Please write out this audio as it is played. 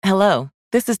Hello,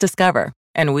 this is Discover,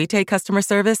 and we take customer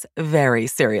service very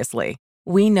seriously.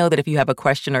 We know that if you have a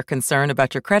question or concern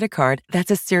about your credit card,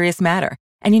 that's a serious matter,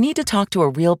 and you need to talk to a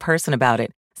real person about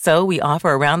it. So we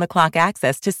offer around-the-clock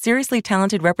access to seriously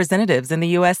talented representatives in the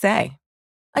USA.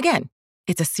 Again,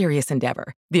 it's a serious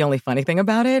endeavor. The only funny thing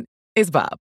about it is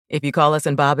Bob. If you call us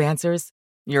and Bob answers,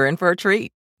 you're in for a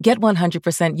treat. Get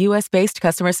 100% US-based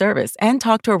customer service and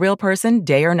talk to a real person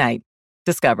day or night.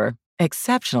 Discover.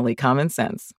 Exceptionally common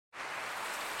sense.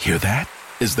 Hear that?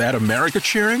 Is that America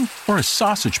cheering or a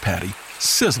sausage patty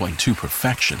sizzling to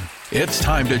perfection? It's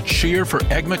time to cheer for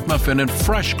Egg McMuffin and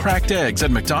fresh cracked eggs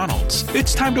at McDonald's.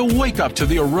 It's time to wake up to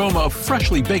the aroma of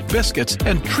freshly baked biscuits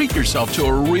and treat yourself to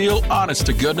a real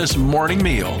honest-to-goodness morning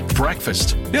meal.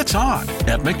 Breakfast, it's on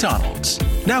at McDonald's.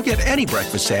 Now get any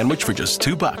breakfast sandwich for just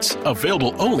 $2.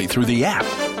 Available only through the app.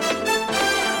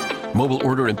 Mobile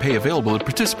order and pay available at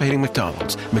participating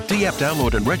McDonald's. McD app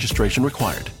download and registration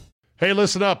required. Hey,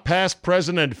 listen up, past,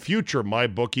 present, and future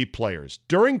MyBookie players.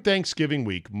 During Thanksgiving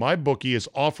week, MyBookie is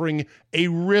offering a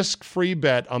risk-free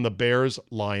bet on the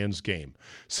Bears-Lions game.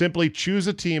 Simply choose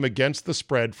a team against the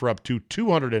spread for up to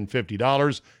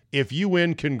 $250. If you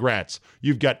win, congrats.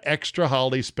 You've got extra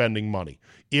holiday spending money.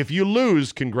 If you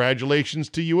lose, congratulations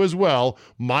to you as well.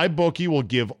 MyBookie will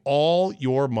give all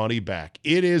your money back.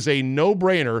 It is a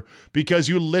no-brainer because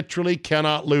you literally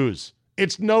cannot lose.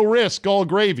 It's no risk, all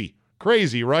gravy.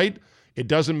 Crazy, right? It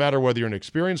doesn't matter whether you're an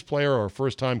experienced player or a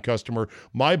first-time customer.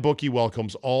 MyBookie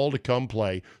welcomes all to come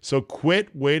play, so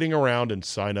quit waiting around and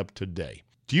sign up today.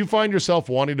 Do you find yourself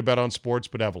wanting to bet on sports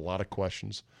but have a lot of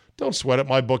questions? Don't sweat it.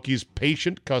 MyBookie's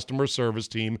patient customer service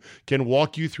team can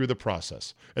walk you through the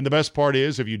process. And the best part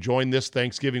is, if you join this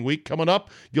Thanksgiving week coming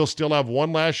up, you'll still have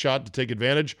one last shot to take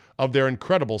advantage of their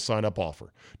incredible sign-up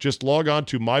offer. Just log on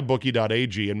to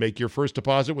mybookie.ag and make your first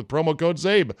deposit with promo code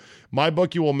ZABE.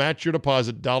 MyBookie will match your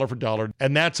deposit dollar for dollar,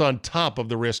 and that's on top of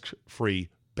the risk-free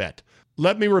bet.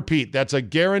 Let me repeat, that's a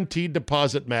guaranteed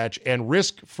deposit match and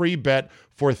risk-free bet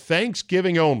for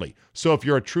Thanksgiving only. So if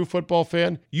you're a true football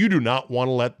fan, you do not want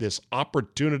to let this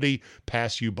opportunity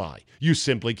pass you by. You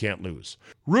simply can't lose.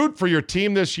 Root for your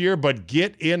team this year, but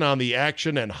get in on the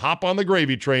action and hop on the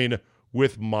gravy train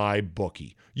with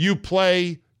MyBookie. You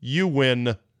play, you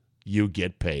win, you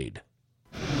get paid.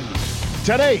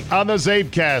 Today on the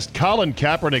CzabeCast, Colin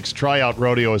Kaepernick's tryout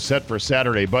rodeo is set for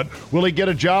Saturday, but will he get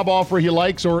a job offer he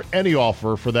likes or any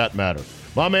offer for that matter?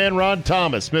 My man Ron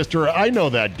Thomas, Mr. I Know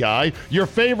That Guy, your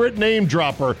favorite name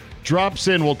dropper, drops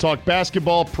in. We'll talk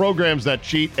basketball, programs that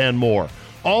cheat, and more.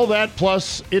 All that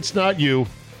plus It's Not You.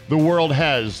 The world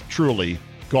has truly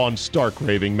gone stark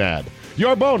raving mad.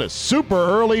 Your bonus, super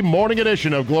early morning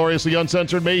edition of Gloriously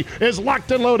Uncensored Me is locked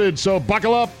and loaded, so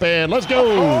buckle up and let's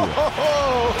go!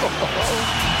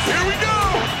 Here we go!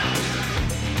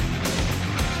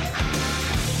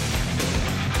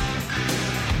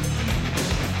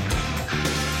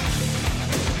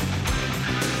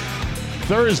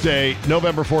 Thursday,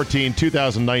 November 14,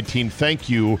 2019. Thank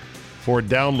you for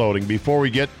downloading. Before we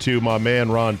get to my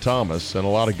man Ron Thomas and a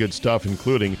lot of good stuff,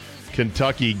 including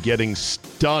Kentucky getting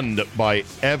stunned by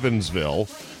Evansville.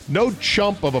 No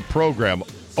chump of a program,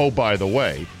 oh, by the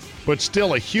way, but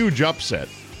still a huge upset,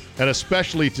 and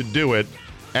especially to do it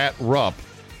at Rupp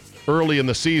early in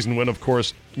the season when, of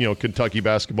course, Kentucky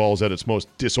basketball is at its most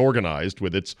disorganized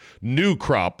with its new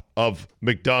crop of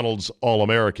McDonald's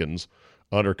All-Americans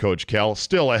under Coach Cal.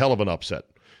 Still a hell of an upset.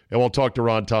 And we'll talk to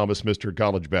Ron Thomas, Mr.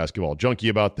 College Basketball Junkie,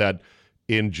 about that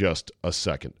in just a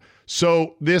second.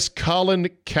 So this Colin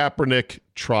Kaepernick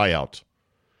tryout,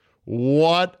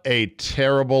 what a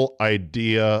terrible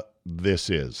idea this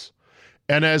is.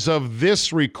 And as of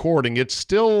this recording, it's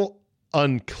still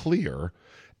unclear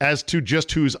as to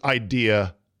just whose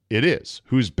idea it is,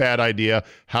 whose bad idea,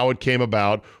 how it came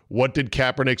about, what did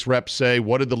Kaepernick's reps say,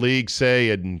 what did the league say,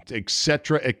 and et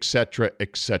cetera, et cetera,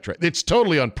 et cetera. It's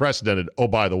totally unprecedented, oh,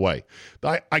 by the way.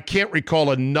 I can't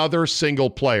recall another single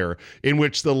player in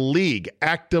which the league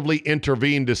actively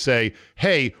intervened to say,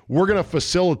 hey, we're going to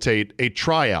facilitate a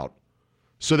tryout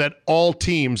so that all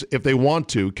teams, if they want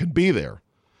to, can be there.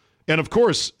 And, of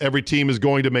course, every team is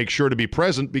going to make sure to be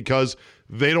present because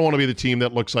they don't want to be the team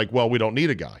that looks like, well, we don't need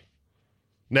a guy.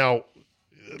 Now,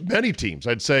 many teams,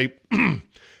 I'd say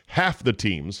half the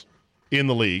teams in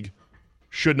the league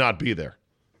should not be there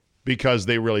because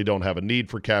they really don't have a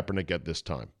need for Kaepernick at this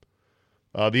time.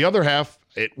 The other half,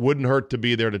 it wouldn't hurt to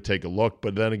be there to take a look.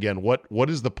 But then again, what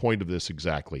is the point of this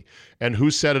exactly? And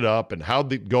who set it up and how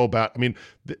they go about? I mean,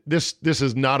 this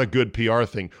is not a good PR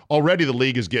thing. Already the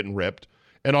league is getting ripped,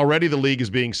 and already the league is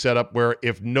being set up where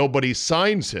if nobody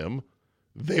signs him,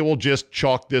 they will just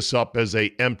chalk this up as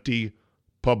a empty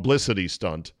publicity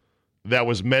stunt that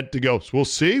was meant to go, we'll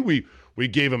see, we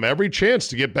gave him every chance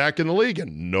to get back in the league,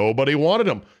 and nobody wanted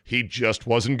him. He just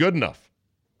wasn't good enough.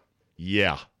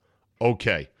 Yeah,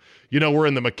 okay. We're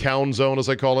in the McCown zone, as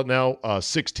I call it now.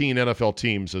 16 NFL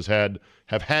teams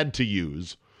have had to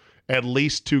use at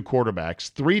least 2 quarterbacks.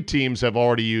 3 teams have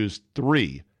already used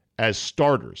 3 as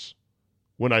starters.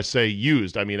 When I say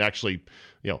used, I mean actually,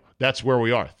 that's where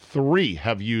we are. 3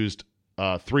 have used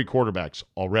 3 quarterbacks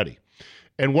already.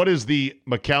 And what is the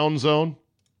McCown zone?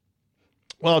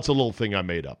 Well, it's a little thing I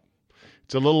made up.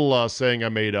 It's a little saying I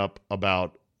made up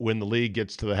about when the league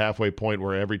gets to the halfway point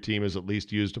where every team has at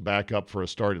least used a backup for a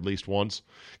start at least once.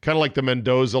 Kind of like the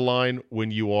Mendoza line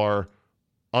when you are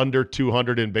under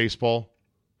 200 in baseball.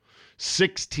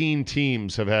 16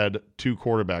 teams have had 2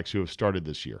 quarterbacks who have started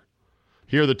this year.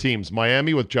 Here are the teams.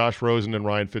 Miami with Josh Rosen and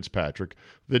Ryan Fitzpatrick.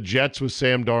 The Jets with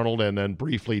Sam Darnold and then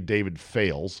briefly David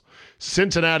Fales.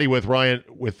 Cincinnati with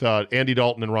Andy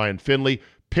Dalton and Ryan Finley.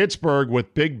 Pittsburgh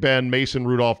with Big Ben, Mason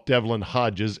Rudolph, Devlin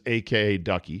Hodges, a.k.a.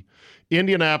 Ducky.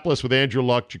 Indianapolis with Andrew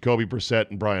Luck, Jacoby Brissett,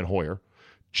 and Brian Hoyer.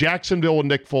 Jacksonville with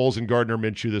Nick Foles and Gardner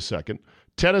Minshew II.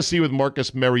 Tennessee with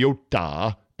Marcus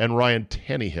Mariota and Ryan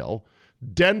Tannehill.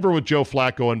 Denver with Joe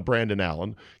Flacco and Brandon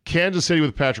Allen. Kansas City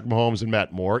with Patrick Mahomes and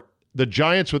Matt Moore. The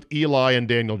Giants with Eli and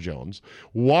Daniel Jones.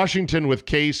 Washington with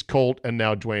Case, Colt, and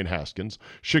now Dwayne Haskins.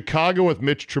 Chicago with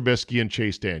Mitch Trubisky and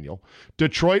Chase Daniel.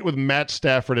 Detroit with Matt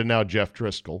Stafford and now Jeff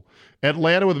Driscoll.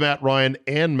 Atlanta with Matt Ryan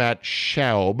and Matt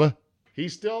Schaub.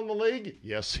 He's still in the league?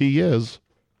 Yes, he is.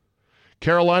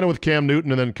 Carolina with Cam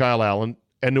Newton and then Kyle Allen.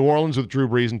 And New Orleans with Drew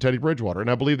Brees and Teddy Bridgewater. And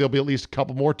I believe there'll be at least a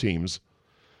couple more teams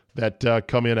that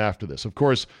come in after this. Of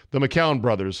course, the McCown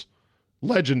brothers,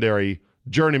 legendary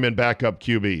journeyman backup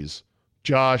QBs,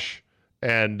 Josh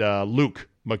and Luke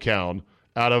McCown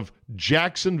out of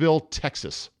Jacksonville,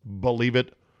 Texas, believe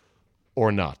it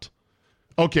or not.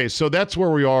 Okay, so that's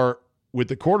where we are with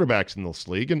the quarterbacks in this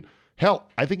league. And hell,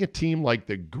 I think a team like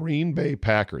the Green Bay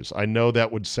Packers, I know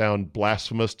that would sound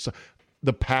blasphemous.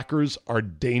 The Packers are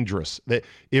dangerous.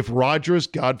 If Rodgers,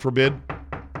 God forbid,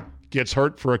 gets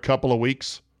hurt for a couple of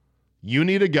weeks, you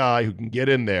need a guy who can get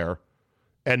in there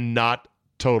and not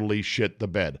totally shit the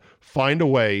bed. Find a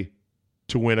way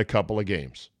to win a couple of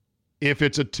games. If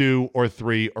it's a 2 or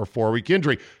 3 or 4 week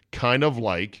injury, kind of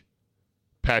like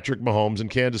Patrick Mahomes in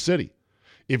Kansas City.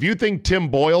 If you think Tim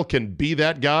Boyle can be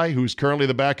that guy who's currently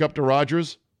the backup to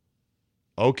Rodgers,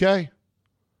 okay.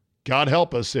 God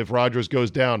help us if Rodgers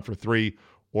goes down for 3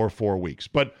 or 4 weeks.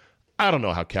 But I don't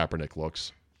know how Kaepernick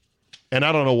looks. And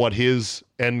I don't know what his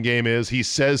end game is. He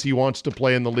says he wants to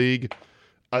play in the league.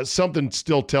 Something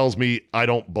still tells me I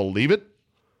don't believe it.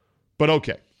 But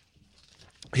okay.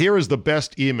 Here is the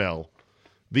best email,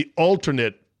 the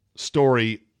alternate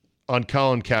story on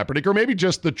Colin Kaepernick, or maybe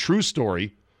just the true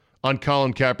story on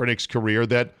Colin Kaepernick's career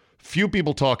that few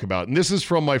people talk about. And this is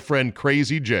from my friend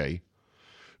Crazy J,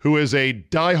 who is a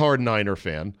diehard Niner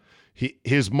fan.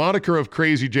 His moniker of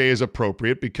Crazy J is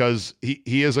appropriate because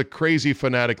he is a crazy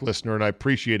fanatic listener, and I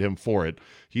appreciate him for it.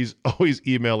 He's always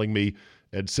emailing me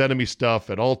and sending me stuff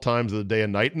at all times of the day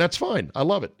and night, and that's fine. I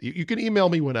love it. You can email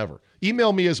me whenever.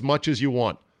 Email me as much as you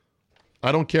want.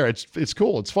 I don't care. It's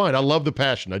cool. It's fine. I love the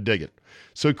passion. I dig it.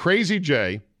 So Crazy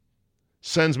J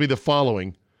sends me the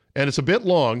following, and it's a bit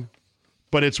long,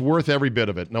 but it's worth every bit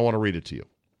of it, and I want to read it to you.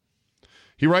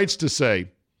 He writes to say,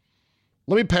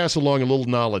 let me pass along a little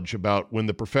knowledge about when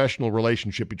the professional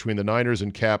relationship between the Niners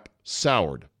and Cap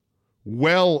soured,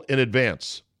 well in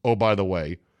advance, oh, by the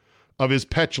way, of his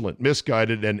petulant,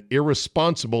 misguided, and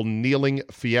irresponsible kneeling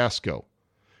fiasco,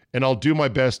 and I'll do my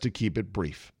best to keep it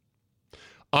brief.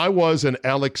 I was an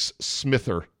Alex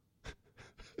Smither.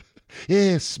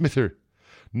 Yeah, Smither.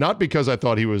 Not because I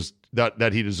thought he was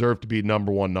that he deserved to be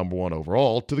number one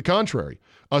overall. To the contrary,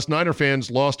 us Niner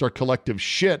fans lost our collective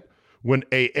shit when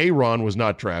Aaron was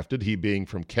not drafted, he being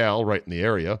from Cal, right in the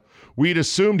area. We'd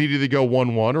assumed he'd either go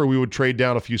 1-1 or we would trade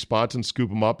down a few spots and scoop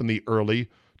him up in the early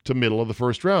to middle of the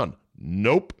first round.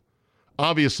 Nope.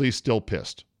 Obviously still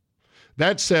pissed.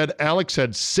 That said, Alex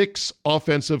had 6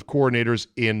 offensive coordinators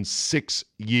in 6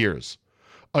 years.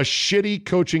 A shitty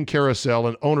coaching carousel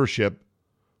and ownership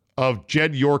of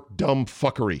Jed York dumb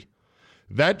fuckery.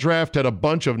 That draft had a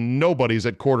bunch of nobodies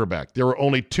at quarterback. There were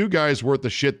only 2 guys worth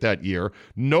of shit that year.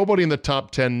 Nobody in the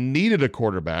top 10 needed a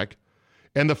quarterback.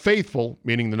 And the faithful,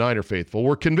 meaning the Niner faithful,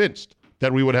 were convinced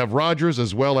that we would have Rodgers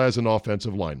as well as an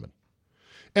offensive lineman.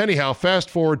 Anyhow, fast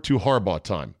forward to Harbaugh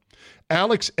time.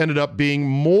 Alex ended up being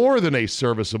more than a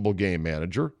serviceable game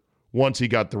manager once he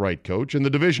got the right coach. In the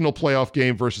divisional playoff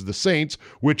game versus the Saints,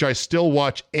 which I still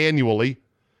watch annually,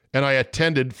 and I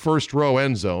attended first row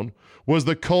end zone, was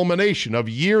the culmination of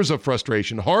years of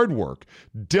frustration, hard work,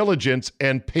 diligence,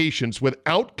 and patience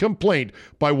without complaint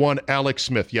by one Alex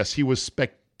Smith. Yes, he was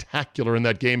spectacular in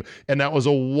that game, and that was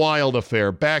a wild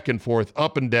affair, back and forth,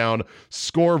 up and down,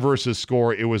 score versus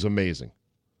score. It was amazing.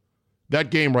 That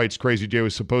game, writes Crazy J,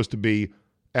 was supposed to be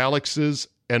Alex's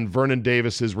and Vernon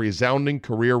Davis's resounding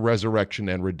career resurrection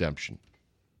and redemption.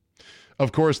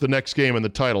 Of course, the next game in the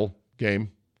title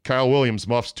game, Kyle Williams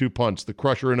muffs 2 punts, the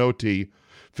crusher in OT,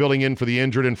 filling in for the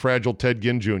injured and fragile Ted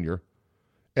Ginn Jr.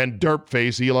 And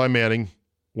derpface Eli Manning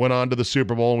went on to the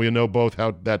Super Bowl, and we know both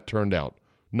how that turned out.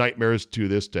 Nightmares to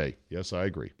this day. Yes, I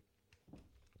agree.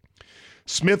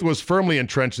 Smith was firmly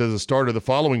entrenched as a starter the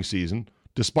following season,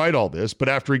 despite all this, but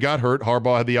after he got hurt,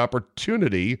 Harbaugh had the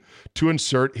opportunity to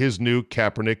insert his new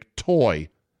Kaepernick toy,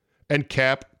 and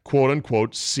Cap,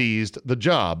 quote-unquote, seized the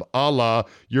job, a la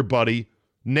your buddy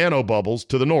Nano Bubbles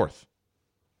to the north.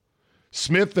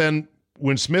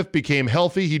 When Smith became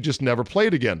healthy, he just never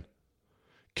played again.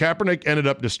 Kaepernick ended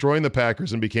up destroying the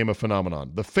Packers and became a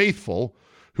phenomenon. The faithful,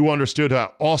 who understood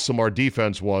how awesome our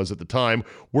defense was at the time,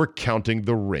 were counting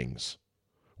the rings.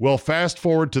 Well, fast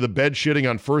forward to the bed shitting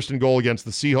on 1st and goal against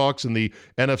the Seahawks in the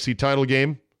NFC title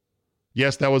game.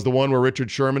 Yes, that was the one where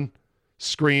Richard Sherman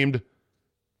screamed,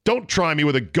 "Don't try me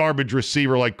with a garbage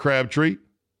receiver like Crabtree."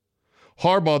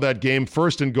 Harbaugh that game,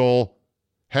 1st and goal,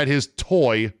 had his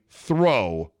toy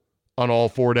throw on all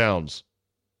 4 downs.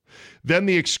 Then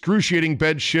the excruciating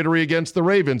bed shittery against the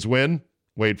Ravens when,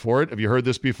 wait for it, have you heard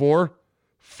this before?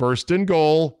 1st and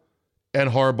goal, and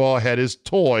Harbaugh had his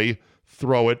toy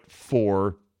throw it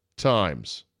 4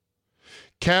 times.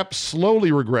 Cap slowly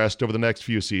regressed over the next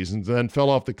few seasons and then fell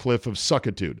off the cliff of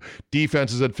suckitude.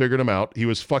 Defenses had figured him out. He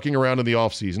was fucking around in the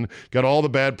offseason, got all the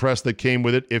bad press that came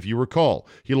with it, if you recall.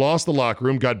 He lost the locker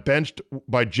room, got benched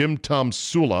by Jim Tom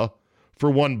Sula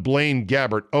for one Blaine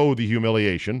Gabbert. Oh, the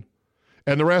humiliation.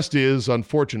 And the rest is,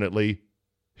 unfortunately,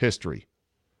 history.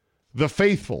 The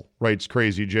faithful, writes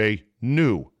Crazy J,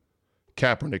 knew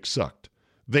Kaepernick sucked.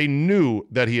 They knew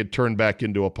that he had turned back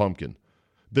into a pumpkin.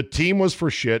 The team was for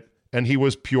shit, and he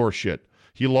was pure shit.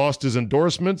 He lost his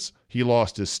endorsements, he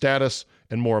lost his status,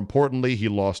 and more importantly, he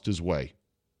lost his way.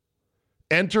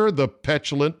 Enter the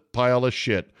petulant pile of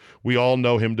shit we all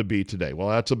know him to be today. Well,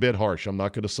 that's a bit harsh. I'm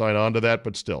not going to sign on to that,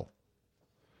 but still.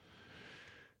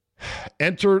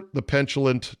 Enter the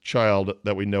petulant child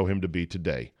that we know him to be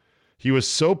today. He was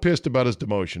so pissed about his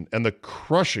demotion and the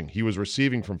crushing he was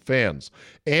receiving from fans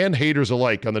and haters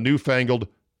alike on the newfangled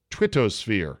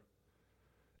Twittosphere.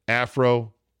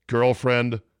 Afro,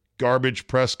 girlfriend, garbage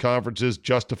press conferences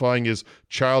justifying his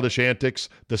childish antics,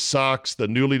 the socks, the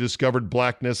newly discovered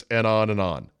blackness, and on and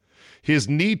on. His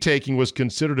knee-taking was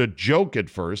considered a joke at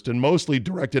first and mostly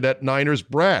directed at Niners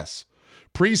brass.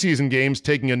 Preseason games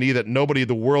taking a knee that nobody in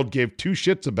the world gave 2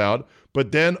 shits about,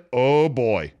 but then, oh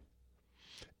boy.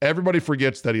 Everybody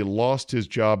forgets that he lost his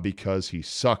job because he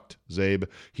sucked, Zabe.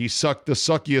 He sucked the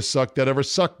suckiest suck that ever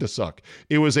sucked a suck.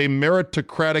 It was a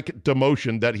meritocratic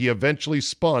demotion that he eventually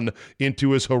spun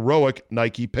into his heroic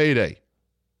Nike payday.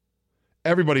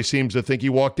 Everybody seems to think he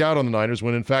walked out on the Niners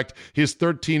when, in fact, his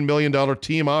 $13 million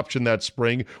team option that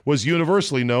spring was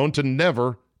universally known to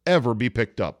never, ever be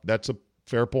picked up. That's a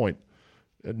fair point.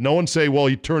 No one say, well,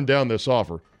 he turned down this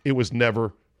offer. It was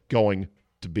never going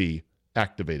to be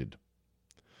activated.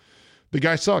 The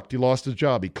guy sucked. He lost his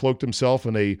job. He cloaked himself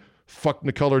in a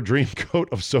fuck-the-color dream coat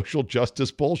of social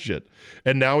justice bullshit.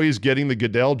 And now he's getting the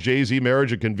Goodell Jay-Z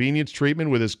marriage of convenience treatment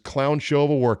with his clown show of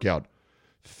a workout.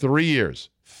 3 years.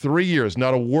 3 years.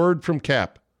 Not a word from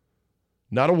Cap.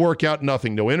 Not a workout,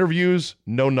 nothing. No interviews,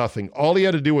 no nothing. All he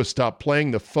had to do was stop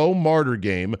playing the faux martyr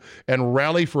game and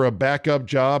rally for a backup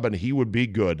job, and he would be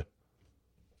good.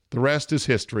 The rest is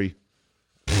history.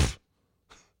 Pfft.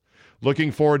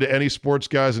 Looking forward to any sports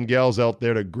guys and gals out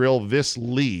there to grill this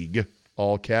league,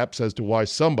 all caps, as to why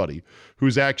somebody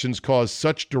whose actions cause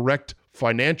such direct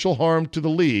financial harm to the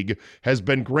league has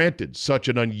been granted such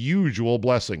an unusual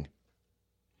blessing.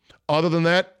 Other than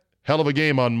that, hell of a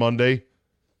game on Monday.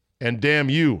 And damn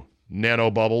you,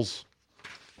 Nano Bubbles.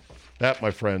 That,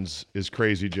 my friends, is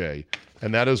Crazy J.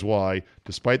 And that is why,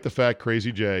 despite the fact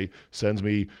Crazy J sends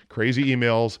me crazy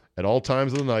emails at all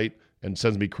times of the night and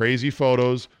sends me crazy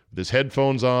photos with his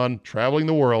headphones on, traveling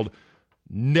the world,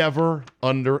 never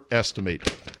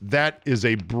underestimate. That is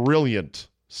a brilliant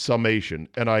summation,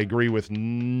 and I agree with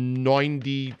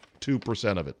 92%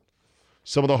 of it.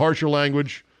 Some of the harsher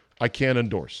language I can't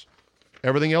endorse.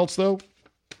 Everything else, though,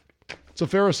 it's a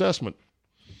fair assessment.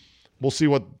 We'll see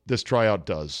what this tryout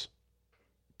does.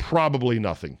 Probably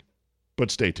nothing, but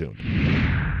stay tuned.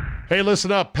 Hey,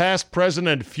 listen up, past, present,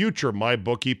 and future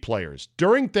MyBookie players.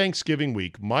 During Thanksgiving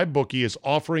week, MyBookie is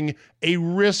offering a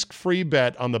risk-free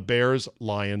bet on the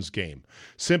Bears-Lions game.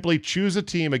 Simply choose a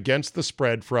team against the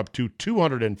spread for up to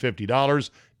 $250.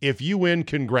 If you win,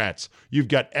 congrats. You've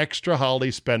got extra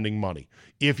holiday spending money.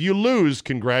 If you lose,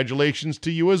 congratulations to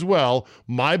you as well.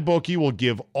 MyBookie will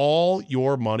give all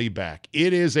your money back.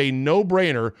 It is a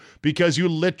no-brainer because you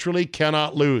literally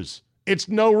cannot lose. It's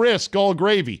no risk, all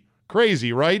gravy.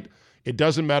 Crazy, right? It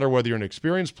doesn't matter whether you're an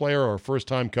experienced player or a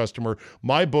first-time customer.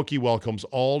 MyBookie welcomes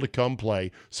all to come play,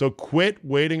 so quit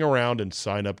waiting around and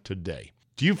sign up today.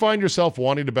 Do you find yourself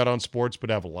wanting to bet on sports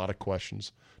but have a lot of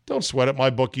questions? Don't sweat it.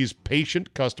 MyBookie's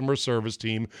patient customer service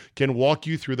team can walk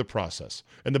you through the process.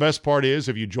 And the best part is,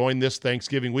 if you join this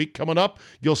Thanksgiving week coming up,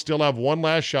 you'll still have one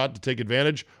last shot to take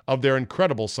advantage of their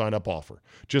incredible sign-up offer.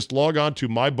 Just log on to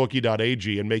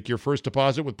mybookie.ag and make your first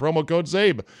deposit with promo code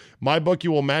ZABE. MyBookie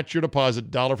will match your deposit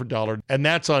dollar for dollar, and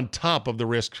that's on top of the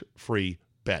risk-free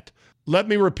bet. Let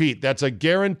me repeat, that's a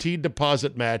guaranteed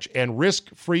deposit match and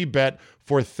risk-free bet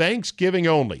for Thanksgiving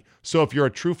only. So if you're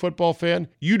a true football fan,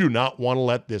 you do not want to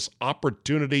let this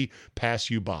opportunity pass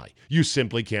you by. You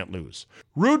simply can't lose.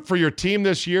 Root for your team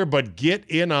this year, but get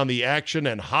in on the action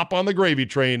and hop on the gravy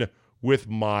train with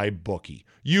MyBookie.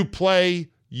 You play,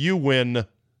 you win,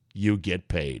 you get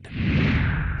paid.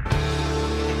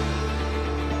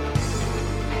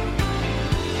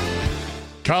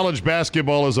 College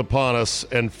basketball is upon us,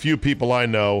 and few people I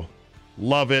know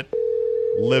love it,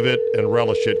 live it, and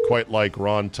relish it quite like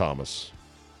Ron Thomas,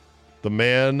 the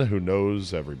man who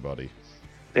knows everybody.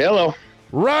 Hello.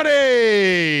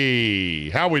 Ronnie!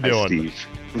 How we doing? Hi, Steve.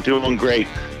 I'm doing great.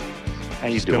 How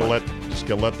you doing? Just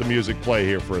going to let the music play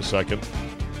here for a second.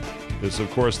 This is,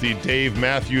 of course, the Dave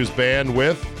Matthews Band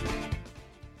with...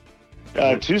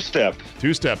 Two-step.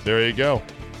 Two-step, there you go.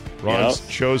 Ron's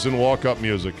chosen walk-up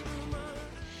music.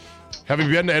 Have you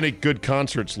been to any good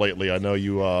concerts lately? I know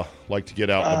you like to get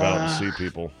out and about and see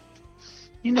people.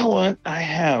 You know what? I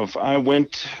have. I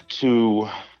went to...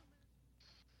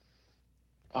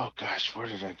 Oh, gosh, where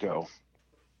did I go?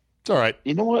 It's all right.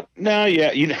 You know what? No,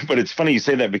 yeah, but it's funny you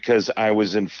say that because I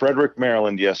was in Frederick,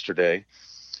 Maryland yesterday,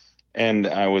 and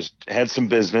I had some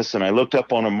business, and I looked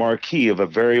up on a marquee of a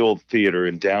very old theater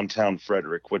in downtown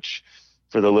Frederick, which,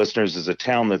 for the listeners, is a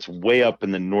town that's way up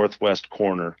in the northwest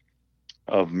corner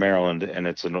of Maryland, and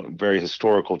it's a very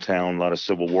historical town, a lot of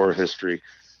Civil War history,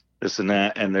 this and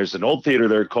that. And there's an old theater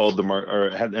there called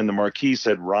and the marquee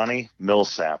said Ronnie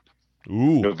Millsap,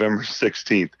 November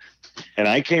 16th. And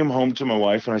I came home to my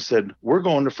wife and I said, we're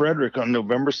going to Frederick on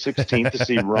November 16th to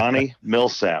see Ronnie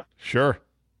Millsap. Sure.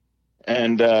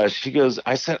 And she goes,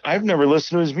 I said, I've never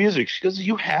listened to his music. She goes,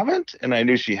 you haven't? And I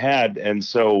knew she had. And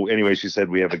so anyway, she said,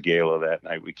 we have a gala that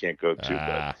night we can't go to,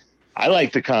 but I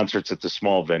like the concerts at the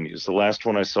small venues. The last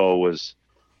one I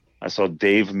saw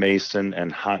Dave Mason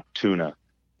and Hot Tuna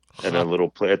at a little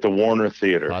play at the Warner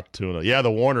Theater. Hot Tuna. Yeah, the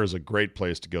Warner is a great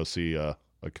place to go see a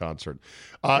concert.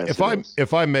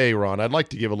 If I may, Ron, I'd like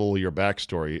to give a little of your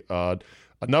backstory.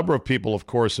 A number of people, of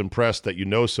course, impressed that you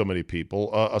know so many people.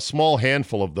 A small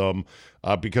handful of them,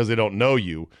 because they don't know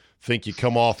you, think you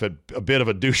come off at a bit of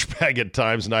a douchebag at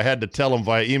times, and I had to tell them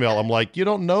via email, I'm like, you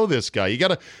don't know this guy. You got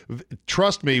to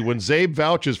trust me. When Zabe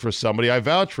vouches for somebody, I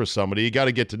vouch for somebody. You got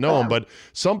to get to know him. But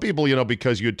some people,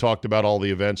 because you had talked about all the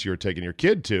events you were taking your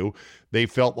kid to, they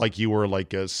felt like you were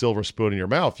like a silver spoon in your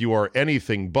mouth. You are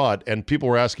anything but. And people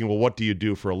were asking, well, what do you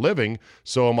do for a living?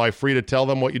 So am I free to tell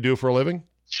them what you do for a living?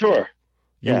 Sure.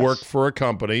 You work for a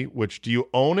company, which do you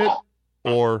own it?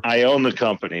 Or I own the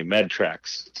company,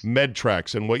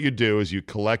 MedTrax. And what you do is you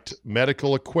collect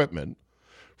medical equipment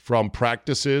from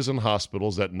practices and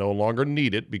hospitals that no longer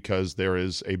need it because there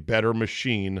is a better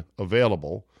machine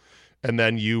available. And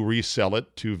then you resell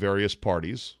it to various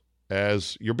parties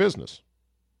as your business,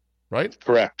 right?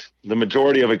 Correct. The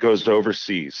majority of it goes to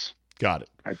overseas. Got it.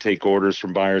 I take orders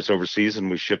from buyers overseas,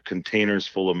 and we ship containers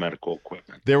full of medical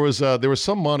equipment. There was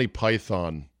some Monty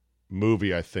Python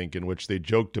movie, I think, in which they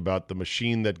joked about the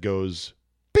machine that goes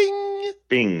bing.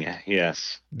 Bing,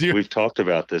 yes. We've talked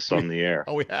about this on the air.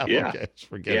 Oh, we have? Yeah. Okay,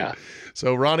 forget it.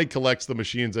 So Ronnie collects the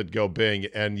machines that go bing,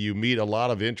 and you meet a lot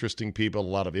of interesting people, a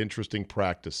lot of interesting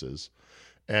practices.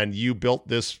 And you built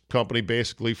this company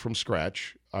basically from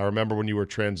scratch. I remember when you were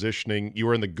transitioning, you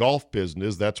were in the golf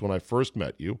business. That's when I first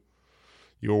met you.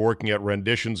 You were working at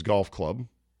Renditions Golf Club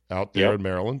out there in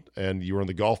Maryland, and you were in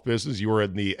the golf business. You were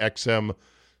in the XM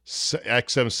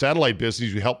satellite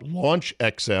business. You helped launch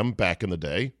XM back in the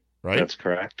day, right? That's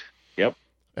correct. Yep.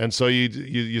 And so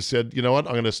you said, you know what,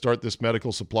 I'm going to start this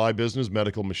medical supply business,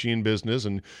 medical machine business,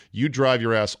 and you drive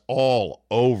your ass all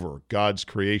over God's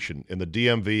creation in the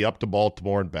DMV up to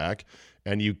Baltimore and back,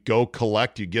 and you go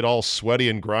collect, you get all sweaty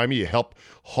and grimy, you help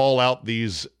haul out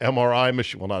these MRI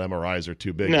machines. Well, not MRIs are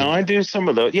too big. No, I do some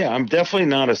of those. Yeah, I'm definitely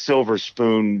not a silver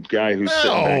spoon guy who's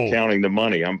sitting back counting the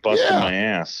money. I'm busting my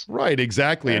ass. Right,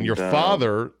 exactly. And your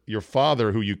father,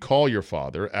 who you call your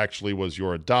father, actually was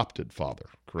your adopted father,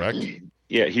 correct?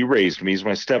 Yeah, he raised me. He's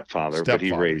my stepfather, but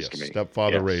he raised me.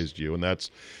 Stepfather raised you,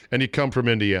 and you come from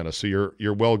Indiana, so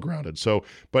you're well grounded. So,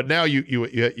 but now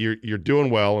you're doing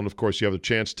well, and of course you have the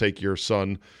chance to take your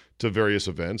son to various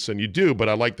events, and you do. But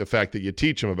I like the fact that you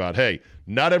teach him about, hey,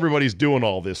 not everybody's doing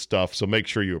all this stuff, so make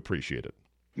sure you appreciate it.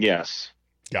 Yes,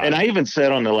 I even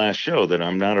said on the last show that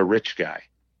I'm not a rich guy.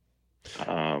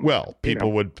 Well,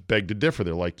 people would beg to differ.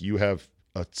 They're like, you have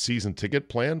a season ticket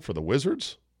plan for the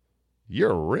Wizards?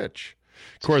 You're rich.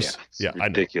 Of course, it's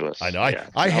ridiculous. I know.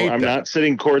 I hate I'm that. not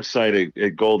sitting courtside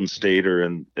at Golden State or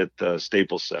at the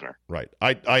Staples Center. Right.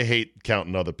 I hate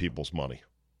counting other people's money.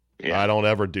 Yeah. I don't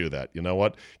ever do that. You know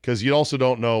what? Because you also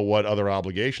don't know what other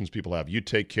obligations people have. You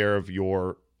take care of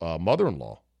your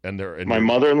mother-in-law. My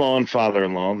mother-in-law and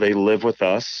father-in-law, they live with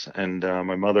us. And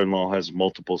my mother-in-law has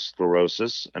multiple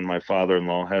sclerosis, and my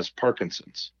father-in-law has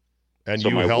Parkinson's. And so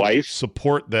you help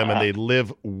support them, and they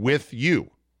live with you.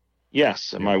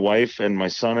 Yes, and my wife and my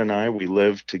son and I, we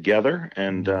live together,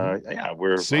 and I'm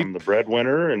the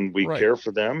breadwinner, and we care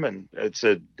for them, and it's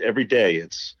every day.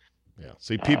 It's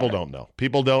people don't know.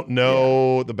 People don't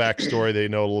know the backstory. They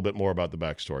know a little bit more about the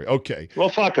backstory. Okay. Well,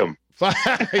 fuck them.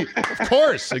 Of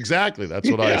course, exactly. That's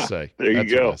what I say. There you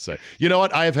go. What I say. You know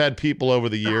what? I have had people over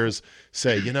the years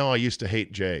say, I used to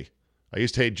hate Jay. I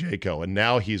used to hate Jayco, and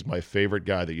now he's my favorite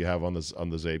guy that you have on the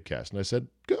CzabeCast. And I said,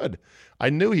 good. I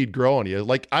knew he'd grow on you.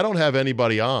 Like, I don't have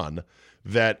anybody on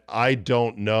that I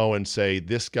don't know and say,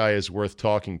 this guy is worth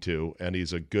talking to, and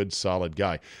he's a good, solid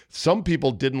guy. Some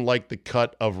people didn't like the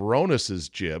cut of Ronus's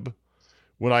jib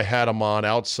when I had him on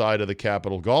outside of the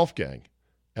Capital Golf Gang.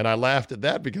 And I laughed at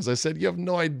that because I said, you have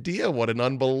no idea what an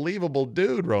unbelievable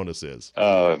dude Ronus is.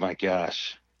 Oh, my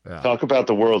gosh. Yeah. Talk about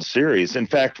the World Series. In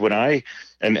fact, I'm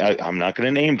not going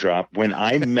to name drop, when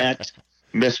I met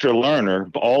Mr.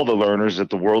 Lerner, all the learners at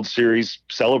the World Series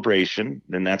celebration,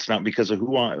 and that's not because of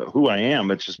who I am,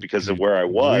 it's just because of where I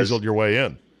was. Weaseled your way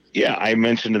in. Yeah, I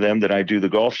mentioned to them that I do the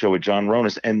golf show with John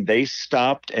Ronas, and they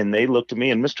stopped and they looked at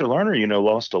me, and Mr. Lerner,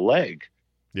 lost a leg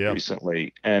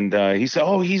recently. And he said,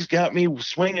 he's got me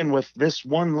swinging with this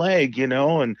one leg,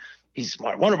 and he's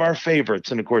one of our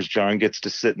favorites. And of course, John gets to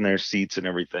sit in their seats and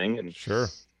everything. And sure.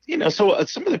 So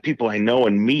some of the people I know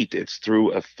and meet, it's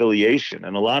through affiliation.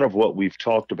 And a lot of what we've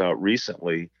talked about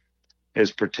recently has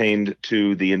pertained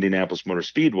to the Indianapolis Motor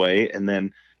Speedway. And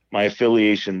then my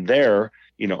affiliation there,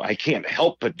 I can't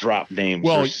help but drop names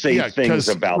or say things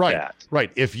about that.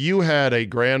 Right. If you had a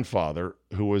grandfather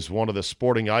who was one of the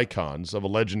sporting icons of a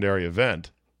legendary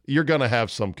event, you're going to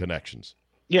have some connections.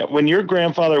 Yeah, when your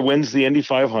grandfather wins the Indy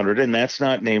 500, and that's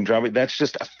not name dropping, that's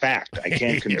just a fact. I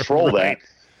can't control that.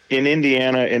 In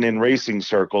Indiana and in racing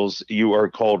circles, you are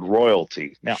called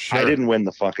royalty. Now, I didn't win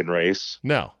the fucking race.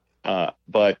 No.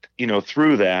 But,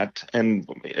 through that and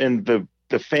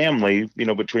the family,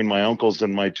 between my uncles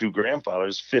and my two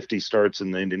grandfathers, 50 starts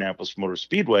in the Indianapolis Motor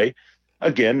Speedway.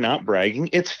 Again, not bragging.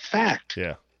 It's fact.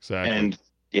 Yeah, exactly. And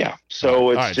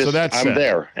so it's just, I'm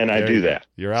there, and I do that.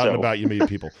 You're out and about, you meet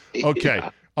people. Okay. Yeah.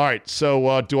 All right,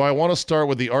 so do I want to start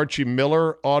with the Archie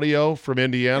Miller audio from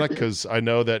Indiana? Because I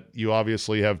know that you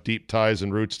obviously have deep ties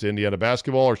and roots to Indiana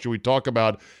basketball, or should we talk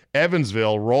about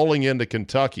Evansville rolling into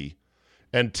Kentucky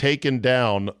and taking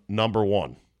down number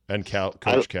one and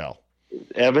Coach Cal?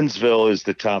 Evansville is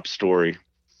the top story.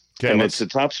 Okay, and it's the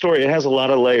top story. It has a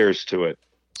lot of layers to it.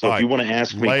 So if you want to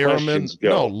ask me questions, go.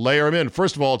 No, layer them in.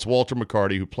 First of all, it's Walter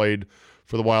McCarty, who played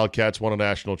for the Wildcats, won a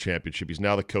national championship. He's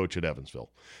now the coach at Evansville.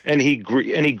 And he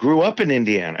grew up in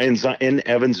Indiana, in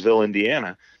Evansville,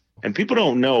 Indiana. And people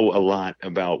don't know a lot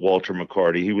about Walter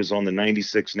McCarty. He was on the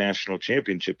 96 national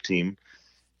championship team.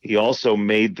 He also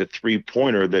made the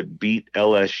three-pointer that beat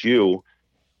LSU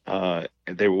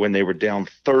when they were down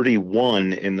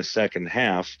 31 in the second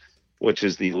half, which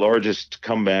is the largest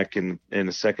comeback in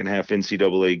a second half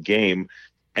NCAA game.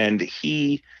 And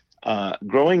he,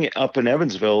 growing up in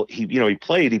Evansville, he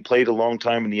played a long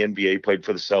time in the NBA, played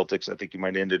for the Celtics. I think he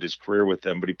might have ended his career with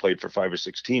them, but he played for 5 or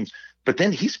 6 teams. But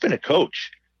then he's been a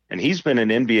coach, and he's been an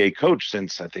NBA coach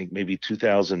since I think maybe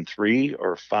 2003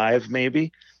 or 5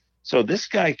 maybe. So this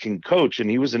guy can coach, and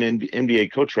he was an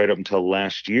NBA coach right up until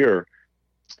last year.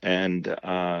 And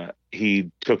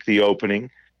he took the opening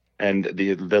And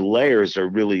the layers are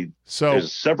really,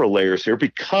 there's several layers here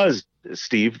because,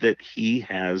 Steve, that he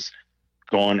has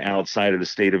gone outside of the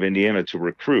state of Indiana to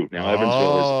recruit. Now,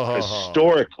 Evansville has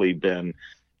historically been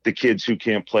the kids who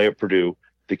can't play at Purdue,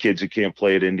 the kids who can't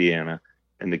play at Indiana,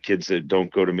 and the kids that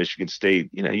don't go to Michigan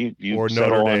State. You know, you or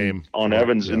settle Notre Dame. on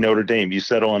Notre Dame. You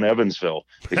settle on Evansville,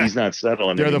 but he's not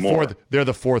settling anymore. They're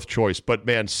the fourth choice. But,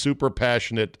 man, super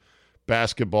passionate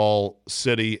basketball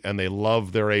city, and they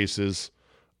love their aces.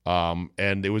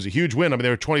 And it was a huge win. I mean, they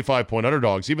were 25-point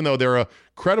underdogs, even though they're a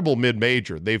credible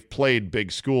mid-major. They've played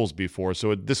big schools before,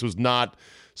 so this was not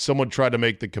 – someone tried to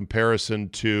make the comparison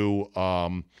to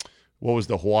what was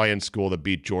the Hawaiian school that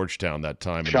beat Georgetown that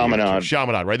time?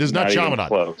 Chaminade, right? This is not Chaminade.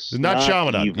 Close. This is not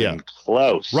Chaminade. Even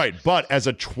close. Right, but as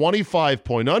a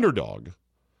 25-point underdog,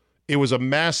 it was a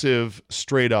massive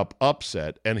straight-up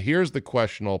upset. And here's the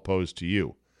question I'll pose to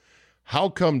you. How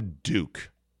come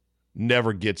Duke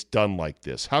never gets done like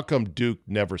this? How come Duke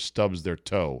never stubs their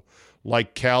toe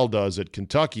like Cal does at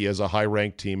Kentucky as a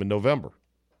high-ranked team in November?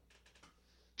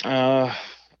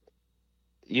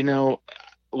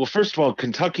 Well, first of all,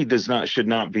 Kentucky should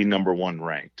not be number one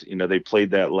ranked. You know, they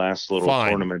played that last little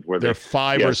tournament where they're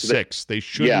 5 or 6. They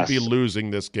shouldn't be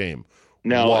losing this game.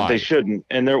 No, Why? They shouldn't.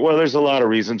 And there's a lot of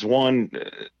reasons. One,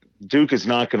 Duke is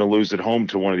not going to lose at home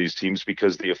to one of these teams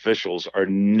because the officials are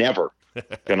never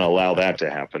going to allow that to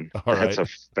happen. That's a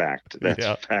fact.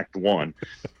 That's fact one.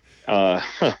 And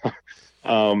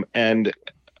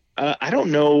I don't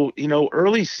know,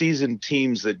 early season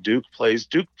teams that Duke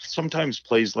sometimes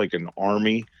plays like an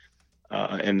Army,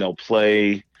 and they'll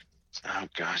play,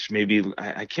 maybe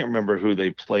I can't remember who they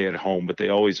play at home, but they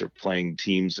always are playing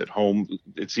teams at home.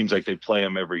 It seems like they play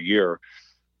them every year.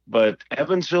 But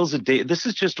Evansville's this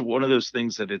is just one of those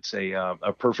things that it's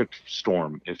a perfect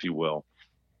storm, if you will,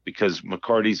 because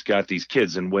McCarty's got these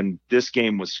kids. And when this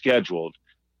game was scheduled,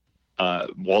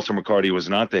 Walter McCarty was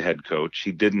not the head coach.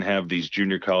 He didn't have these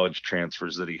junior college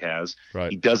transfers that he has. Right.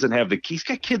 He doesn't have he's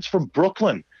got kids from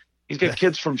Brooklyn. He's got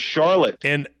kids from Charlotte.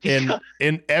 And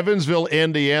in Evansville,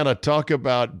 Indiana, talk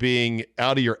about being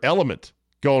out of your element,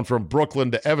 going from Brooklyn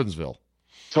to Evansville.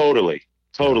 Totally.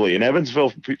 And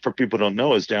Evansville, for people who don't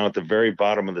know, is down at the very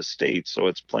bottom of the state. So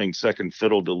it's playing second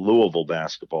fiddle to Louisville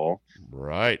basketball.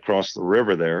 Right. Across the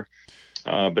river there.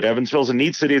 But Evansville's a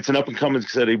neat city. It's an up-and-coming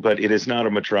city, but it is not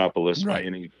a metropolis by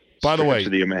any stretch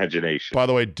of the imagination. By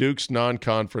the way, Duke's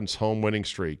non-conference home winning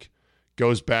streak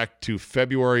goes back to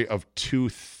February of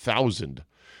 2000.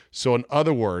 So in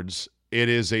other words, it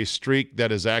is a streak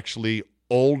that is actually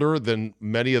older than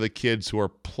many of the kids who are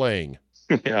playing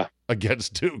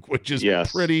against Duke, which is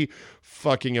pretty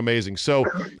fucking amazing. So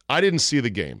I didn't see the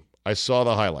game. I saw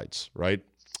the highlights, right?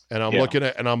 And I'm looking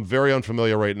at, and I'm very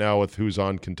unfamiliar right now with who's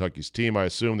on Kentucky's team. I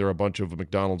assume they're a bunch of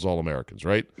McDonald's All-Americans,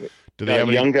 right? Do they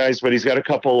have young guys? But he's got a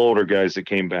couple older guys that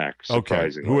came back.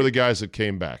 Surprisingly. Okay, who are the guys that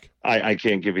came back? I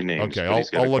can't give you names. Okay,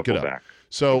 I'll look it up. Back.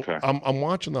 So I'm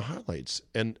watching the highlights,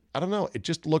 and I don't know. It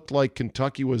just looked like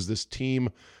Kentucky was this team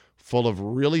full of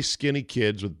really skinny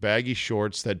kids with baggy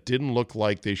shorts that didn't look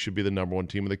like they should be the number one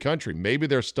team in the country. Maybe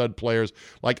they're stud players.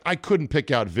 Like, I couldn't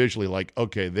pick out visually, like,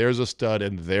 okay, there's a stud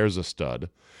and there's a stud.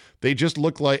 They just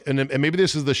look like, and maybe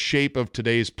this is the shape of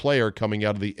today's player coming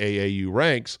out of the AAU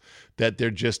ranks, that they're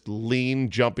just lean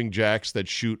jumping jacks that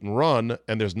shoot and run,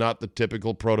 and there's not the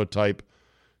typical prototype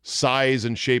size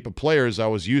and shape of players I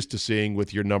was used to seeing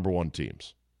with your number one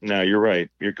teams. No, you're right.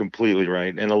 You're completely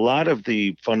right. And a lot of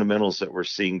the fundamentals that we're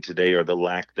seeing today, or the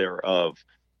lack thereof,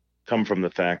 come from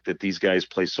the fact that these guys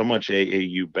play so much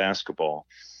AAU basketball.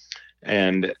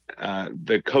 And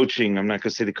the coaching, I'm not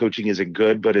going to say the coaching isn't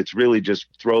good, but it's really just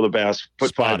throw the put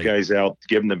Spotty. 5 guys out,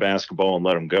 give them the basketball, and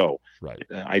let them go. Right.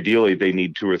 Ideally, they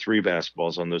need 2 or 3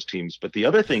 basketballs on those teams. But the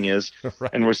other thing is,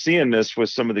 and we're seeing this with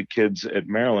some of the kids at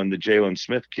Maryland, the Jalen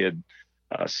Smith kid,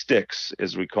 Sticks,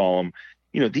 as we call him.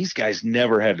 These guys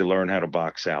never had to learn how to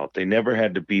box out. They never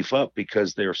had to beef up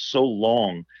because they're so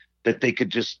long that they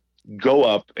could just go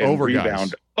up and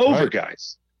rebound over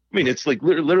guys. I mean, it's like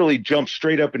literally jump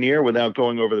straight up in the air without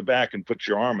going over the back and put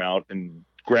your arm out and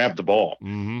grab the ball.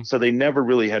 Mm-hmm. So they never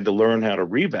really had to learn how to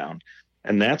rebound.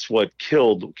 And that's what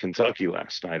killed Kentucky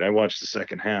last night. I watched the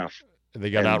second half. They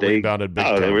got out-rebounded big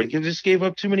time. They just gave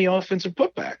up too many offensive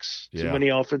putbacks, too many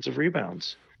offensive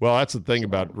rebounds. Well, that's the thing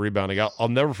about rebounding. I'll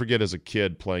never forget as a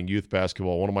kid playing youth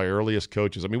basketball, one of my earliest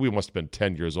coaches, I mean, we must have been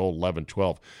 10 years old, 11,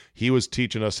 12. He was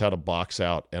teaching us how to box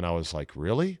out, and I was like,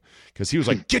 really? Because he was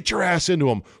like, get your ass into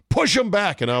him, push him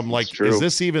back. And I'm like, is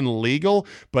this even legal?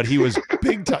 But he was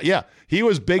big time. Yeah, he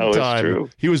was big time.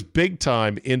 He was big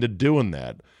time into doing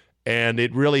that. And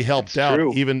it really helped out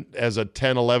even as a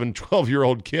 10, 11,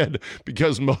 12-year-old kid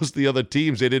because most of the other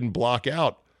teams, they didn't block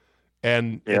out.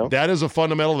 And that is a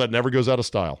fundamental that never goes out of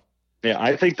style. Yeah,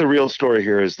 I think the real story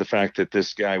here is the fact that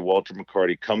this guy, Walter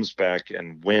McCarty, comes back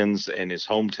and wins in his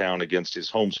hometown against his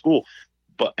home school.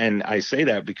 And I say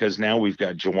that because now we've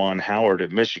got Juwan Howard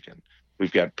at Michigan.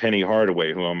 We've got Penny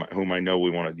Hardaway, whom I know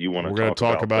you want to We're going to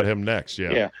talk about him next,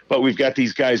 Yeah, but we've got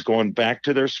these guys going back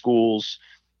to their schools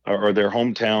or their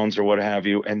hometowns or what have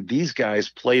you, and these guys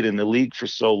played in the league for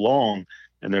so long,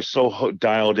 and they're so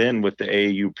dialed in with the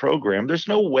AAU program. There's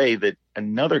no way that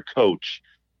another coach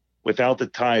without the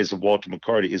ties of Walter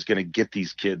McCarty is going to get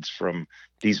these kids from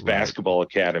these basketball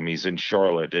academies in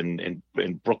Charlotte and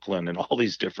in Brooklyn and all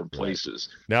these different places.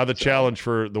 Now the challenge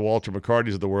for the Walter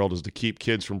McCartys of the world is to keep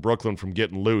kids from Brooklyn from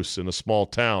getting loose in a small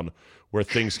town where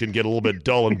things can get a little bit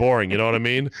dull and boring. You know what I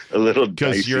mean? A little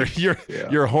because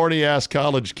you're horny ass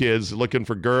college kids looking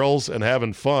for girls and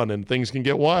having fun, and things can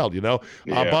get wild. You know.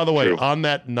 By the way, on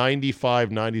that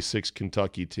 95-96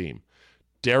 Kentucky team,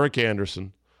 Derek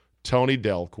Anderson, Tony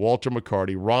Delk, Walter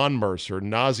McCarty, Ron Mercer,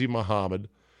 Nazi Muhammad,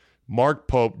 Mark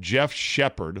Pope, Jeff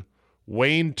Shepard,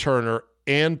 Wayne Turner,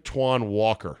 Antoine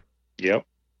Walker. Yep.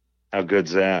 How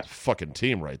good's that? Fucking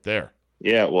team right there.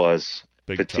 Yeah, it was.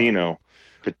 Big Pitino.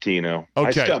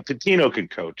 Okay. Pitino can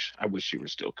coach. I wish he were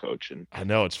still coaching. I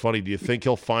know. It's funny. Do you think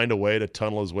he'll find a way to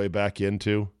tunnel his way back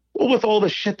into? Well, with all the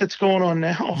shit that's going on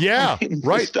now. Yeah,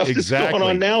 right. The stuff exactly. that's going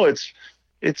on now,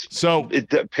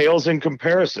 it pales in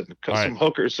comparison. Some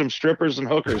hookers, some strippers and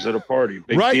hookers at a party.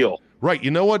 Big deal. Right.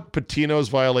 You know what Pitino's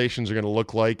violations are going to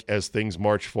look like as things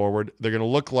march forward? They're going to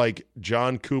look like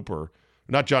John Cooper.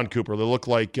 Not John Cooper. They look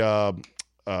like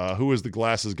who was the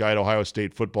glasses guy at Ohio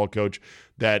State football coach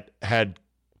that had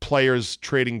players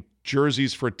trading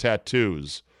jerseys for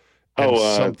tattoos and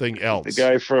something else. The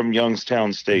guy from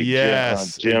Youngstown State.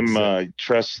 Yes. Jim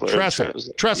Tressel.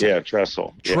 Yeah,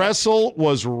 Tressel. Yeah. Tressel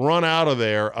was run out of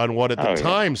there on what at the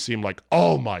time seemed like,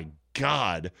 oh my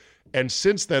God. And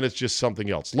since then, it's just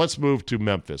something else. Let's move to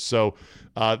Memphis. So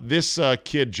this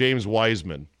kid, James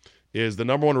Wiseman, is the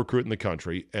number one recruit in the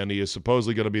country, and he is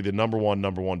supposedly going to be the number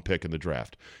one pick in the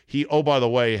draft. He, by the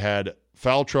way, had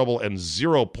foul trouble and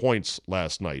 0 points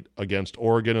last night against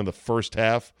Oregon in the first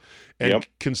half. And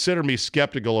consider me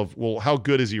skeptical of, well, how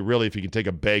good is he really if he can take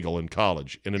a bagel in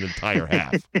college in an entire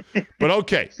half? But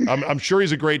okay, I'm sure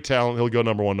he's a great talent. He'll go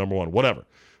number one, whatever.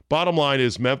 Bottom line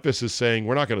is Memphis is saying,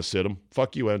 we're not going to sit him.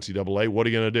 Fuck you, NCAA. What are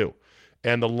you going to do?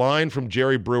 And the line from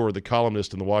Jerry Brewer, the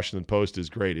columnist in the Washington Post, is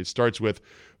great. It starts with,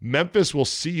 Memphis will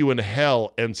see you in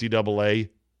hell, NCAA,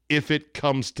 if it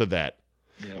comes to that.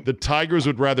 Yep. The Tigers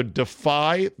would rather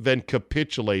defy than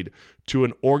capitulate to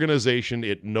an organization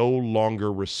it no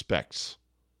longer respects.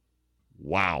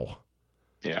 Wow.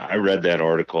 Yeah, I read that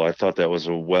article. I thought that was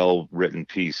a well-written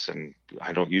piase, and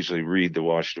I don't usually read the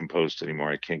Washington Post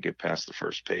anymore. I can't get past the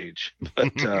first page.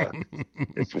 But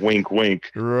it's wink,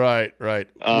 wink. Right.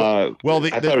 I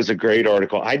thought it was a great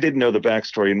article. I didn't know the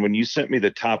backstory, and when you sent me the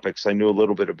topics, I knew a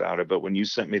little bit about it. But when you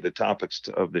sent me the topics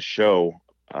of the show,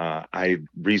 I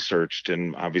researched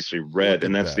and obviously read,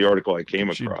 and that's the article I came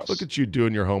across. Look at you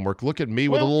doing your homework. Look at me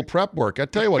with a little prep work. I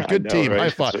tell you what, good team.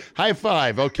 Right? High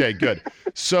five. Okay, good.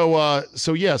 So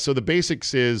the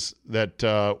basics is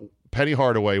that Penny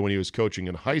Hardaway, when he was coaching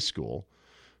in high school,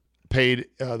 paid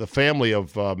the family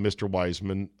of Mr.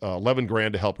 Wiseman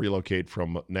 $11,000 to help relocate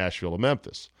from Nashville to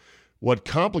Memphis. What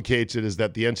complicates it is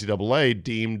that the NCAA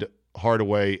deemed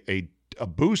Hardaway a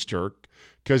booster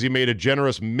because he made a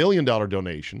generous $1 million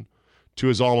donation to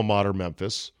his alma mater,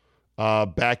 Memphis,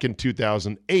 back in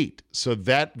 2008. So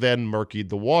that then murkied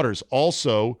the waters.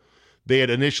 Also, they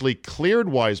had initially cleared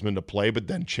Wiseman to play, but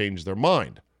then changed their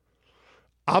mind.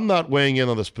 I'm not weighing in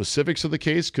on the specifics of the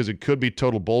case because it could be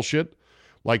total bullshit.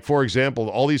 Like, for example,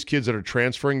 all these kids that are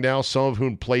transferring now, some of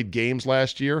whom played games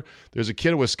last year, there's a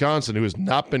kid in Wisconsin who has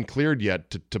not been cleared yet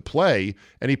to play,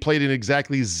 and he played in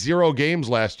exactly 0 games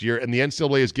last year, and the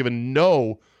NCAA has given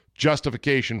no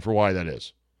justification for why that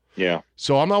is. Yeah.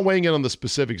 So I'm not weighing in on the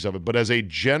specifics of it, but as a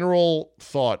general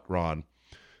thought, Ron,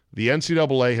 the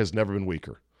NCAA has never been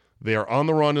weaker. They are on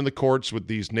the run in the courts with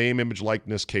these name, image,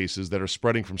 likeness cases that are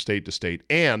spreading from state to state,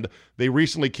 and they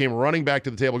recently came running back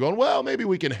to the table going, well, maybe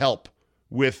we can help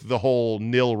with the whole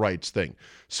nil rights thing.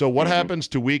 So what happens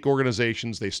to weak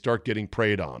organizations? They start getting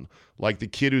preyed on, like the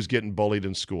kid who's getting bullied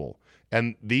in school.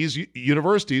 And these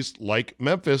universities, like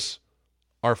Memphis,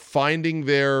 are finding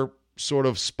their sort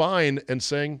of spine and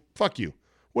saying, fuck you.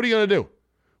 What are you going to do?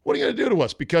 What are you going to do to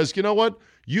us? Because you know what?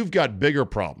 You've got bigger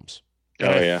problems.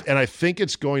 And I think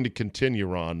it's going to continue,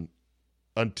 Ron,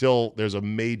 until there's a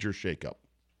major shakeup.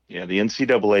 Yeah, the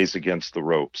NCAA is against the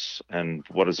ropes. And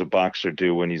what does a boxer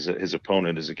do when his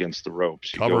opponent is against the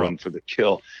ropes? You go in for the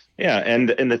kill. Yeah, and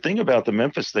the thing about the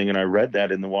Memphis thing, and I read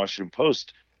that in the Washington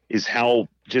Post, is how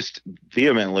just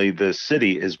vehemently the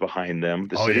city is behind them,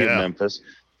 the city of Memphis,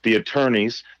 the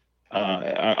attorneys,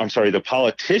 the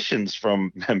politicians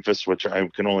from Memphis, which I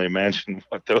can only imagine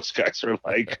what those guys are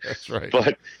like. That's right.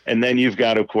 But, and then you've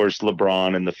got, of course,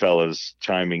 LeBron and the fellas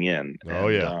chiming in.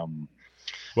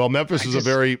 Well, Memphis is a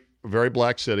very, very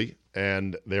black city,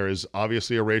 and there is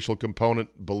obviously a racial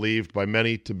component believed by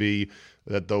many to be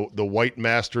that the white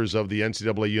masters of the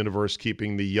NCAA universe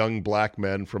keeping the young black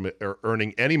men from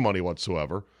earning any money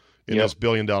whatsoever in this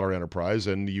billion-dollar enterprise,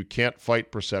 and you can't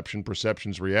fight perception.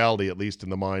 Perception's reality, at least in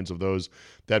the minds of those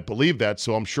that believe that.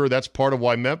 So I'm sure that's part of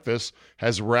why Memphis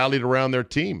has rallied around their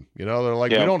team. You know, they're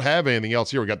like, we don't have anything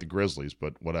else here. We got the Grizzlies,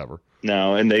 but whatever.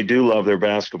 No, and they do love their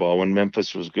basketball when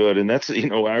Memphis was good. And that's,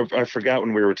 I forgot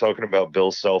when we were talking about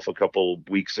Bill Self a couple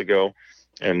weeks ago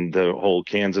and the whole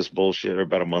Kansas bullshit, or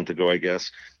about a month ago, I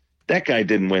guess. That guy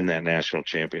didn't win that national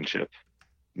championship.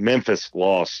 Memphis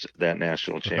lost that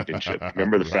national championship.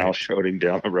 Remember the foul shooting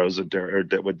down the rows with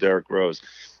Derrick Rose.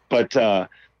 But,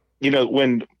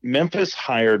 when Memphis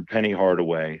hired Penny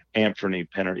Hardaway,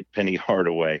 Penny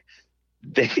Hardaway,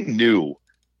 they knew.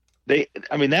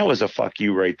 That was a fuck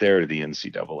you right there to the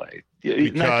NCAA.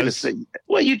 You're not going to say,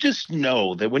 well, you just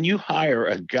know that when you hire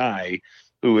a guy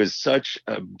who is such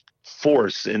a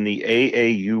force in the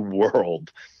AAU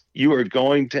world, you are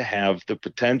going to have the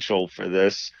potential for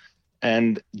this.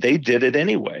 And they did it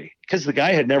anyway, because the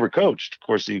guy had never coached. Of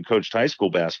course, he coached high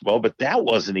school basketball, but that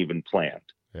wasn't even planned.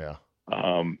 Yeah.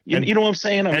 You know what I'm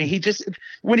saying? I mean, he just,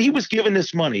 when he was given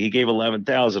this money, he gave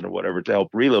 $11,000 or whatever to help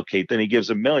relocate. Then he gives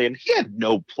 $1 million. He had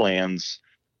no plans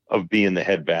of being the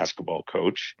head basketball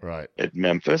coach at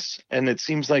Memphis. And it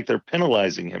seems like they're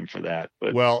penalizing him for that.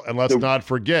 But and let's not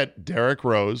forget, Derrick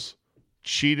Rose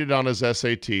cheated on his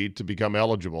SAT to become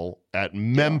eligible at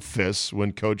Memphis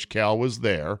when Coach Cal was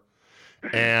there.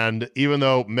 And even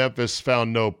though Memphis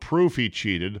found no proof he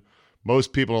cheated,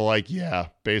 most people are like, yeah,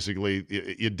 basically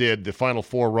you did. The Final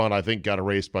Four run, I think, got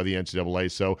erased by the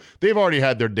NCAA. So they've already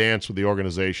had their dance with the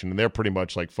organization, and they're pretty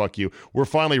much like, fuck you. We're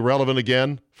finally relevant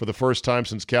again for the first time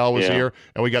since Cal was here,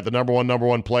 and we got the number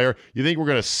one player. You think we're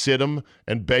going to sit him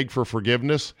and beg for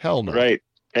forgiveness? Hell no. Right.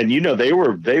 And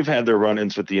they've had their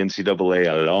run-ins with the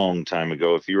NCAA a long time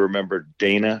ago. If you remember,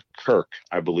 Dana Kirk,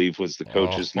 I believe, was the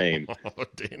coach's name.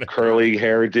 Curly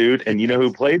hair dude. And you know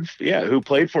who played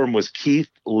for him was Keith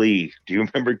Lee. Do you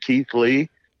remember Keith Lee?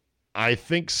 I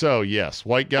think so, yes.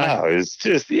 White guy? Oh, it's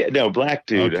just black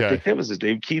dude. Okay. I think that was his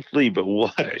name, Keith Lee. But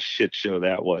what a shit show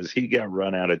that was. He got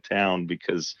run out of town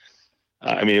because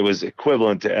it was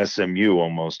equivalent to SMU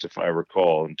almost, if I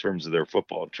recall, in terms of their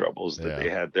football troubles that they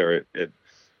had there at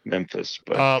Memphis.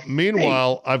 But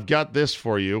meanwhile, I've got this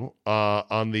for you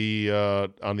on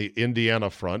the Indiana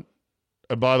front.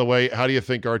 And by the way, how do you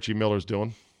think Archie Miller's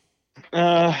doing?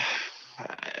 I'm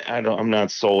not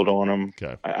sold on him.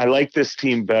 Okay. I like this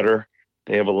team better.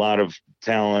 They have a lot of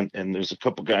talent, and there's a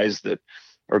couple guys that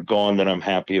are gone that I'm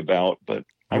happy about. But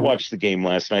I watched the game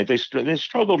last night. They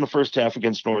struggled in the first half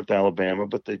against North Alabama,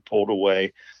 but they pulled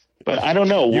away. But I don't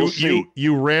know. We'll see.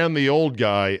 You ran the old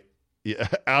guy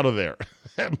out of there.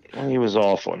 Well, he was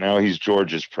awful. Now he's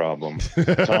George's problem.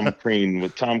 Tom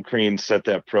Crean set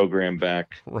that program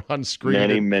back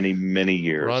many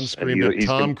years. Ron screamed at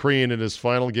Tom Crean in his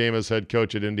final game as head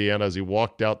coach at Indiana as he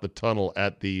walked out the tunnel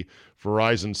at the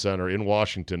Verizon Center in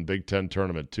Washington, Big Ten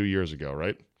tournament 2 years ago,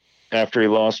 right? After he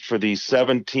lost for the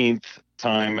 17th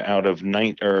time out of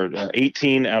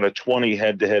 18 out of 20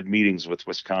 head-to-head meetings with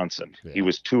Wisconsin. Yeah. He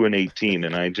was 2-18,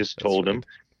 and I just told him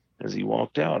as he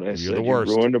walked out, I said, you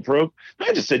ruined the program.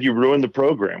 I just said, you ruined the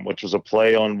program, which was a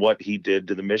play on what he did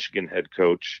to the Michigan head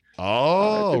coach at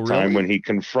the time when he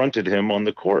confronted him on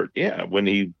the court. Yeah,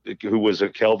 who was a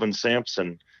Kelvin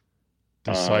Sampson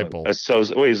disciple.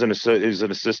 He's an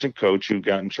assistant coach who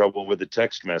got in trouble with the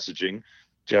text messaging.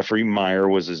 Jeffrey Meyer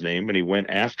was his name, and he went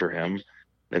after him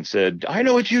and said, I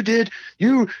know what you did.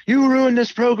 You ruined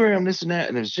this program, this and that.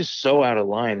 And it was just so out of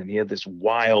line. And he had this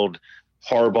wild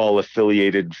Harbaugh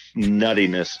affiliated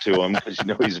nuttiness to him because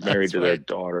he's married to their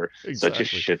daughter. Exactly.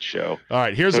 Such a shit show. All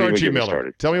right, here's Archie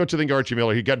Miller. Tell me what you think, Archie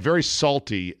Miller. He got very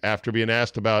salty after being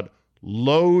asked about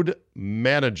load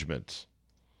management.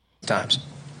 Times.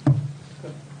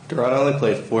 Durant only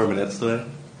played 4 minutes today.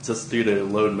 Just due to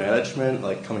load management,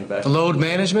 like coming back. Load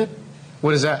management?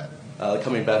 What is that?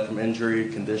 Coming back from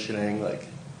injury, conditioning, like.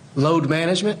 Load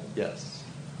management? Yes.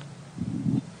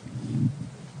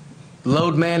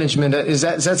 Load management, is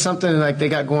that something like they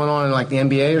got going on in like the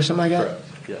NBA or something like that?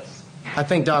 Correct, yes. I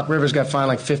think Doc Rivers got fined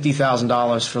like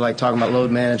 $50,000 for like talking about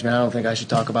load management. I don't think I should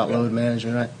talk about load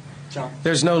management, right?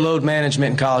 There's no load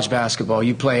management in college basketball.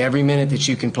 You play every minute that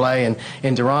you can play, and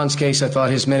in Duran's case, I thought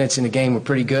his minutes in the game were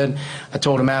pretty good. I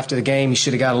told him after the game he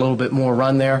should have got a little bit more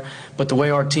run there, but the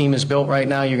way our team is built right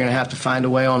now, you're going to have to find a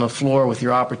way on the floor with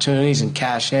your opportunities and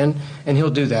cash in, and he'll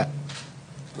do that.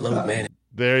 Load management.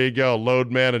 There you go,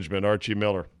 load management, Archie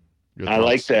Miller. I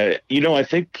like that. I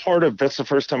think that's the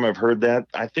first time I've heard that.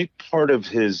 I think part of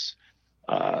his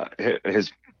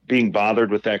being bothered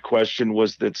with that question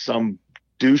was that some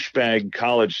douchebag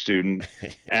college student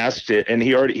asked it, and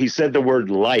he said the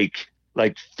word like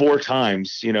 4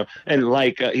 times, and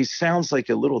he sounds like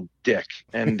a little dick,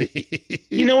 and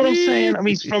you know what I'm saying? I mean,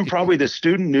 he's from probably the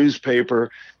student newspaper.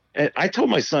 And I told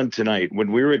my son tonight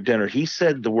when we were at dinner, he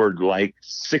said the word like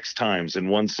 6 times in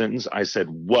one sentence. I said,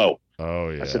 whoa. Oh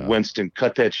yeah. I said, Winston,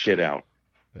 cut that shit out.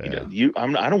 Yeah.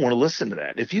 I don't want to listen to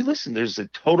that. If you listen, there's a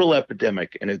total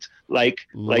epidemic, and it's like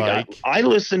I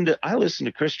listen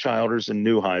to Chris Childers and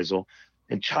Neuheisel,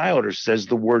 and Childers says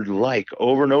the word like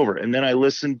over and over, and then I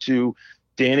listen to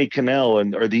Danny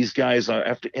Cannell or these guys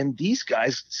and these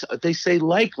guys, they say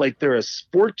like they're a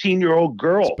 14-year-old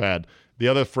girl. It's bad. The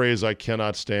other phrase I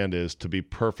cannot stand is to be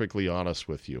perfectly honest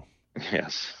with you.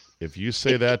 Yes. If you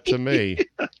say that to me,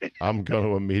 I'm going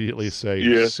to immediately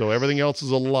say, so everything else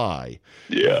is a lie.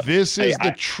 Yeah. This is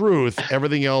the truth.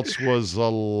 Everything else was a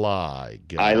lie.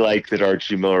 I like that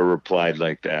Archie Miller replied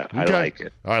like that. Okay. I like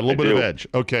it. All right, a little bit of edge.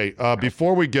 Okay,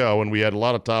 before we go, and we had a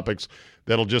lot of topics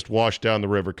that'll just wash down the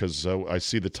river because I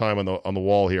see the time on the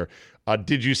wall here.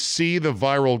 Did you see the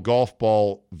viral golf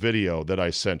ball video that I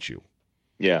sent you?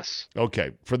 Yes.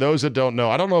 Okay, for those that don't know,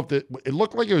 I don't know if it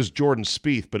looked like it was Jordan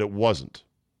Spieth, but it wasn't.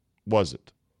 Was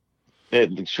it?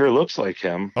 It sure looks like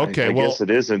him. Okay, I guess it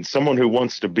isn't. Someone who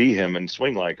wants to be him and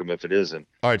swing like him if it isn't.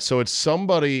 All right, so it's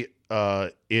somebody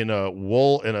in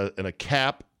a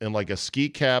cap, in like a ski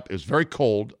cap. It was very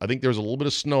cold. I think there was a little bit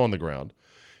of snow on the ground.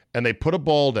 And they put a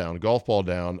golf ball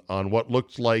down on what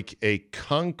looked like a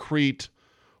concrete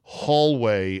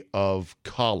hallway of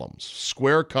columns,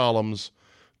 square columns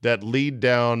that lead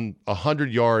down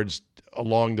 100 yards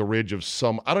along the ridge of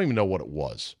I don't even know what it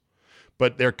was.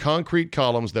 But they're concrete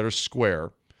columns that are square,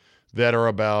 that are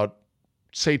about,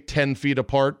 say, 10 feet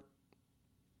apart.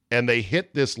 And they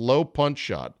hit this low punch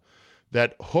shot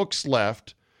that hooks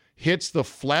left, hits the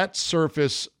flat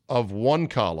surface of one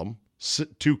column,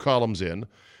 2 columns in,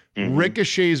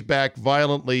 ricochets back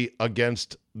violently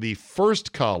against the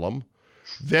first column,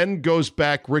 then goes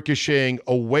back ricocheting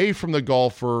away from the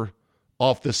golfer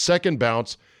off the second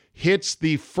bounce, hits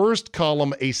the first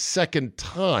column a second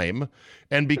time,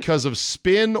 and because of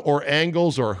spin or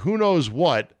angles or who knows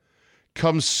what,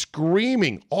 comes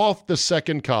screaming off the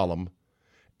second column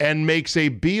and makes a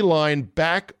beeline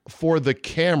back for the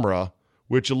camera,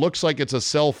 which looks like it's a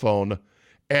cell phone,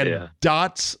 and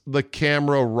dots the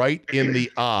camera right in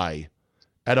the eye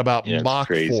at about Mach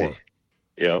 4.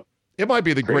 Yep. It might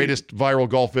be the greatest viral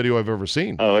golf video I've ever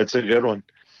seen. Oh, it's a good one.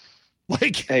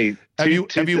 Like, hey, have you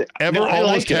ever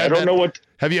almost had that?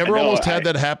 Have you ever almost had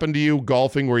that happen to you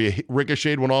golfing where you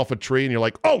ricocheted one off a tree and you're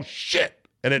like, oh shit,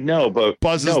 and it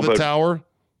buzzes the tower?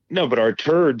 No, but our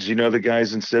turds, the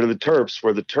guys instead of the Terps,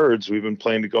 we're the turds. We've been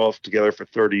playing golf together for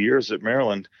 30 years at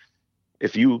Maryland.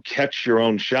 If you catch your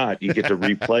own shot, you get to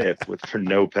replay it for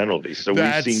no penalty. So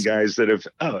we've seen guys that have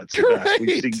it's the best.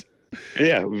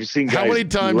 We've seen guys. How many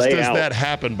times does that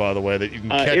happen, by the way, that you can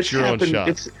catch your own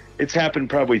shot? It's happened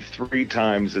probably 3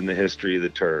 times in the history of the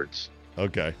turds.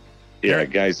 Okay. Yeah,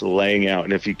 guys laying out,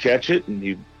 and if you catch it, and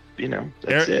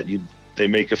that's it. They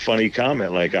make a funny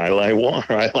comment like "I lie 1"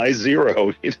 or "I lie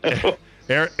 0."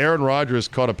 Aaron Rodgers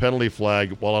caught a penalty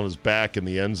flag while on his back in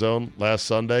the end zone last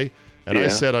Sunday, and I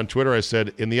said on Twitter,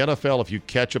 in the NFL, if you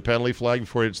catch a penalty flag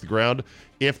before it hits the ground,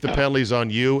 if the penalty's on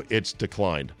you, it's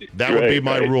declined. That would be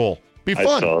my rule. Be fun.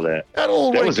 I saw that. That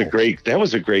was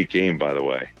a great game, by the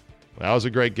way. That was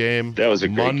a great game.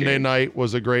 Monday night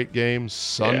was a great game.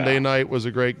 Sunday night was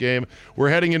a great game. We're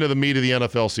heading into the meat of the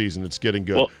NFL season. It's getting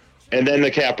good. Well, and then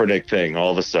the Kaepernick thing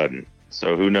all of a sudden.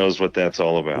 So who knows what that's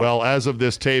all about. Well, as of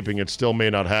this taping, it still may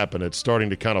not happen. It's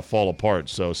starting to kind of fall apart.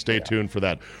 So stay tuned for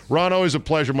that. Ron, always a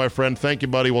pleasure, my friend. Thank you,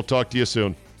 buddy. We'll talk to you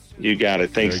soon. You got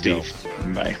it. Thanks, Steve.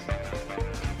 Bye.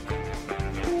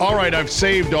 All right, I've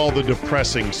saved all the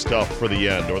depressing stuff for the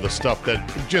end, or the stuff that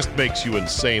just makes you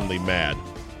insanely mad.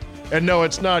 And no,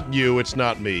 it's not you, it's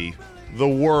not me. The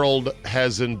world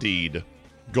has indeed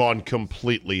gone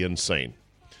completely insane.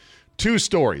 2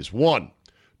 stories. 1,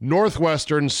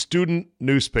 Northwestern student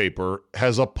newspaper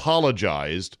has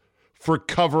apologized for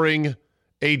covering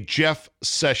a Jeff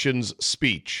Sessions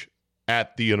speech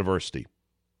at the university.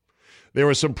 There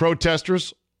were some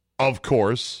protesters, of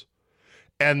course,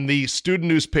 and the student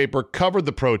newspaper covered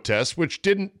the protests, which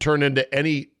didn't turn into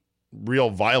any real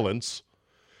violence.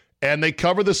 And they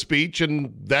covered the speech,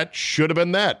 and that should have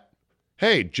been that.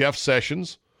 Hey, Jeff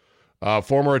Sessions,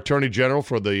 former attorney general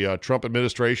for the Trump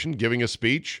administration, giving a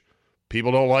speech.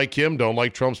 People don't like him, don't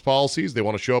like Trump's policies. They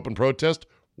want to show up and protest.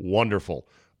 Wonderful.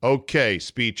 Okay,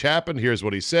 speech happened. Here's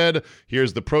what he said.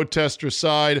 Here's the protester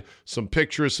side. Some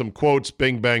pictures, some quotes.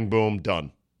 Bing, bang, boom,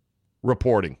 done.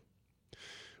 Reporting.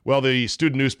 Well, the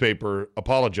student newspaper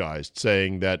apologized,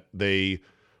 saying that they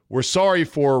were sorry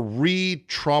for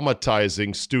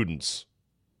re-traumatizing students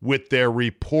with their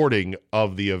reporting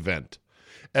of the event,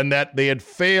 and that they had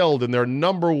failed in their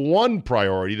number one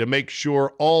priority to make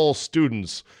sure all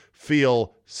students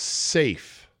feel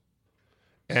safe.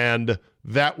 And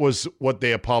that was what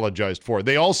they apologized for.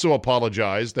 They also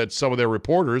apologized that some of their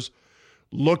reporters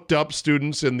looked up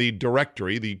students in the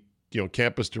directory, the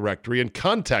campus directory, and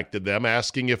contacted them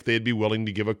asking if they'd be willing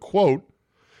to give a quote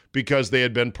because they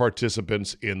had been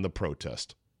participants in the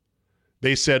protest.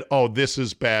 They said, oh, this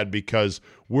is bad because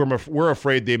we're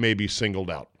afraid they may be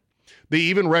singled out. They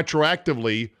even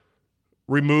retroactively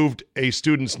removed a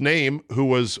student's name who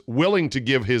was willing to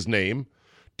give his name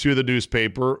to the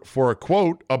newspaper for a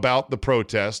quote about the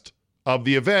protest of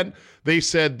the event. They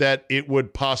said that it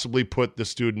would possibly put the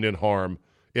student in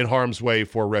harm's way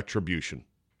for retribution.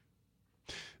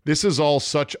 This is all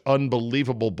such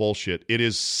unbelievable bullshit. It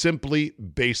is simply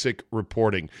basic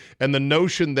reporting. And the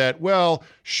notion that, well,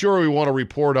 sure, we want to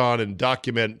report on and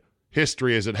document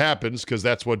history as it happens because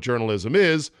that's what journalism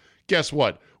is. Guess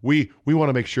what? We want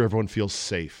to make sure everyone feels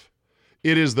safe.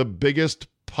 It is the biggest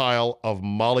pile of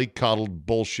mollycoddled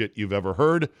bullshit you've ever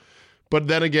heard. But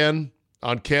then again,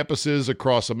 on campuses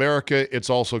across America, it's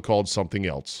also called something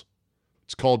else.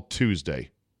 It's called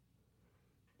Tuesday.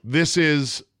 This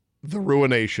is the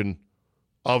ruination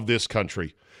of this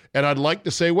country. And I'd like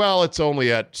to say, well, it's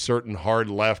only at certain hard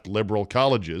left liberal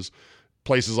colleges,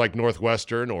 places like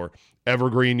Northwestern or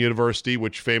Evergreen University,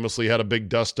 which famously had a big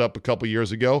dust up a couple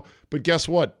years ago. But guess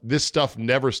what? This stuff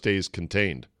never stays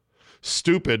contained.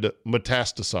 Stupid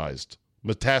metastasizes.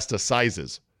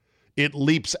 It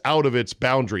leaps out of its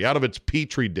boundary, out of its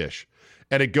petri dish,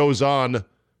 and it goes on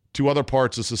to other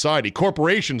parts of society.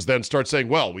 Corporations then start saying,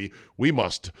 well, we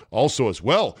must also as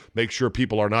well make sure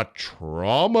people are not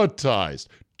traumatized.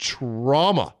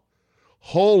 Trauma.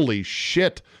 Holy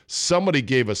shit. Somebody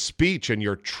gave a speech and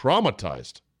you're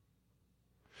traumatized.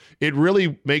 It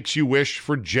really makes you wish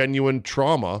for genuine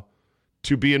trauma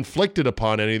to be inflicted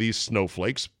upon any of these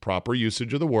snowflakes, proper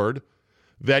usage of the word,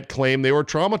 that claim they were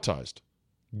traumatized.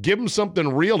 Give them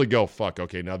something real to go, fuck,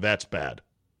 okay, now that's bad.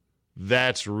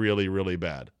 That's really, really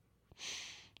bad.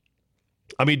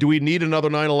 I mean, do we need another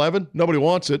 9/11? Nobody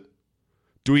wants it.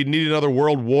 Do we need another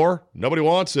world war? Nobody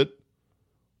wants it.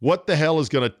 What the hell is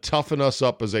going to toughen us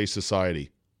up as a society?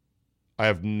 I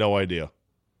have no idea.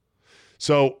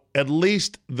 So at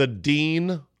least the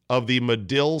dean of the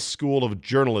Medill School of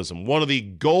Journalism, one of the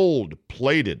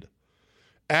gold-plated,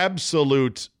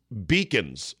 absolute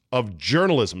beacons of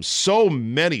journalism, so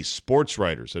many sports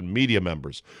writers and media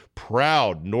members,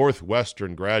 proud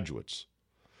Northwestern graduates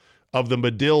of the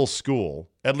Medill School,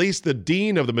 at least the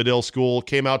dean of the Medill School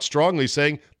came out strongly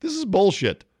saying, this is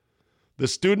bullshit. The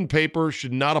student paper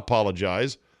should not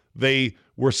apologize. They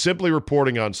were simply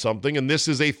reporting on something, and this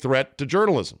is a threat to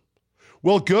journalism.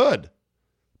 Well, good.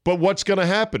 But what's going to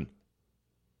happen?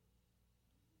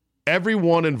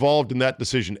 Everyone involved in that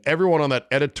decision, everyone on that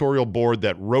editorial board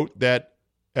that wrote that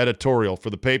editorial for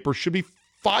the paper should be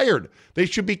fired. They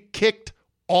should be kicked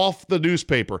off the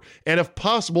newspaper. And if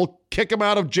possible, kick them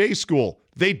out of J school.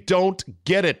 They don't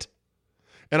get it.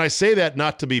 And I say that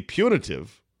not to be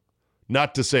punitive,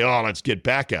 not to say, oh, let's get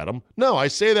back at them. No, I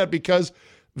say that because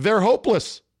they're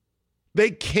hopeless. They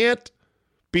can't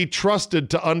be trusted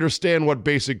to understand what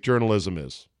basic journalism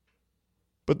is.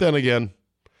 But then again,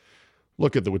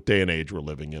 look at the day and age we're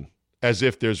living in, as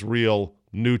if there's real,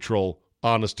 neutral,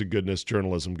 honest-to-goodness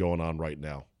journalism going on right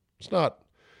now. It's not.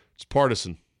 It's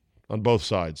partisan on both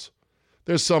sides.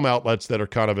 There's some outlets that are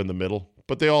kind of in the middle,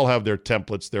 but they all have their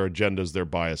templates, their agendas, their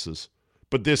biases.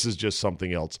 But this is just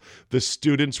something else. The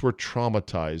students were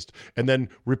traumatized, and then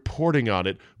reporting on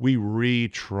it, we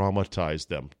re-traumatized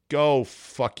them. Go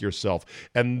fuck yourself.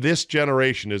 And this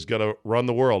generation is going to run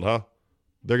the world, huh?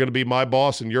 They're going to be my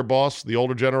boss and your boss, the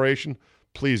older generation?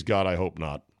 Please, God, I hope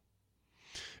not.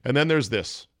 And then there's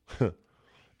this.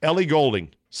 Ellie Goulding,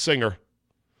 singer,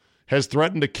 has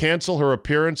threatened to cancel her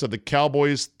appearance at the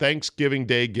Cowboys' Thanksgiving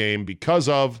Day game because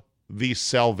of the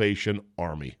Salvation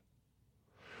Army.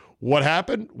 What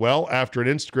happened? Well, after an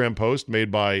Instagram post made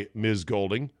by Ms.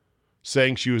 Golding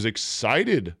saying she was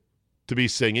excited to be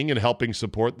singing and helping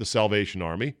support the Salvation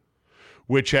Army,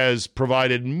 which has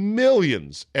provided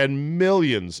millions and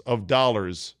millions of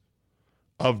dollars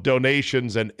of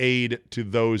donations and aid to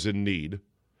those in need,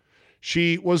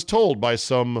 she was told by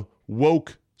some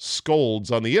woke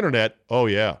scolds on the internet, oh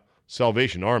yeah,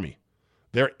 Salvation Army,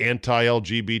 they're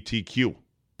anti-LGBTQ,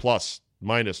 plus,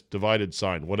 minus, divided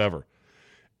sign, whatever.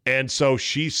 And so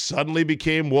she suddenly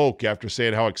became woke after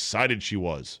saying how excited she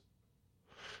was.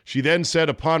 She then said,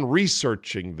 upon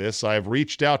researching this, I have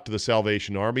reached out to the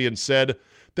Salvation Army and said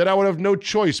that I would have no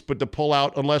choice but to pull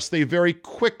out unless they very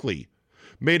quickly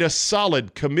made a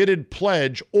solid, committed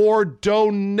pledge or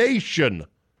donation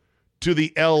to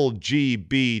the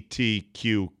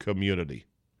LGBTQ community.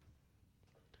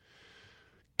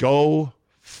 Go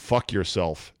fuck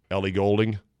yourself, Ellie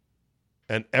Goulding,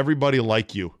 and everybody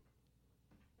like you.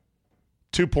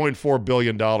 $2.4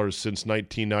 billion since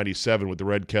 1997 with the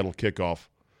Red Kettle kickoff.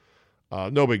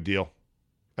 No big deal.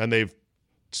 And they've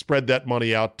spread that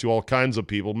money out to all kinds of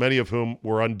people, many of whom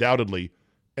were undoubtedly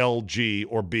LG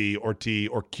or B or T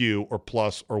or Q or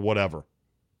plus or whatever.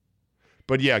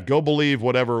 But yeah, go believe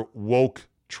whatever woke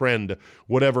trend,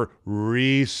 whatever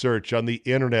research on the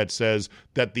internet says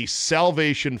that the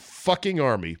Salvation fucking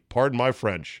Army, pardon my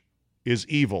French, is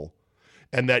evil,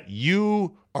 and that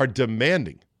you are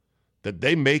demanding that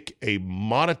they make a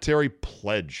monetary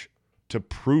pledge to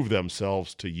prove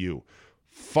themselves to you.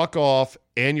 Fuck off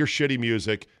and your shitty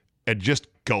music and just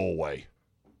go away.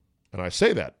 And I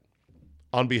say that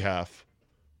on behalf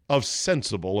of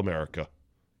sensible America.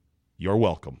 You're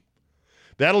welcome.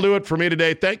 That'll do it for me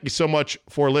today. Thank you so much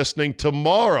for listening.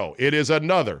 Tomorrow, it is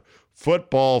another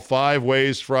Football 5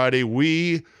 Ways Friday.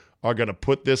 We are going to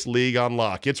put this league on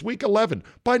lock. It's week 11.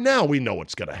 By now, we know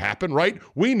what's going to happen, right?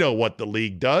 We know what the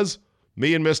league does.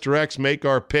 Me and Mr. X make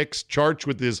our picks, Charge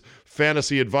with his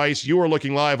fantasy advice. You are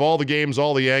looking live, all the games,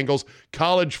 all the angles,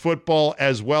 college football,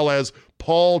 as well as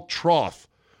Paul Troth,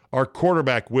 our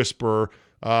quarterback whisperer,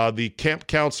 the camp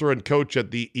counselor and coach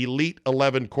at the Elite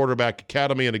 11 Quarterback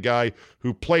Academy, and a guy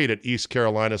who played at East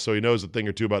Carolina, so he knows a thing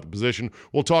or two about the position.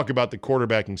 We'll talk about the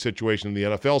quarterbacking situation in the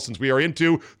NFL since we are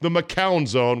into the McCown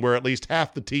zone, where at least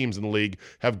half the teams in the league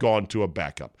have gone to a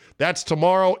backup. That's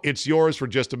tomorrow. It's yours for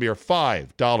just a mere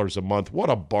 $5 a month. What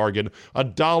a bargain.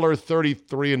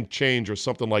 $1.33 and change or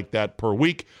something like that per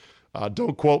week.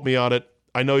 Don't quote me on it.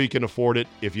 I know you can afford it.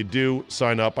 If you do,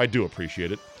 sign up. I do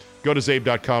appreciate it. Go to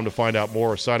Zabe.com to find out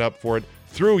more or sign up for it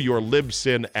through your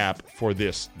Libsyn app for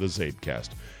this, the CzabeCast.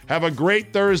 Have a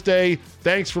great Thursday.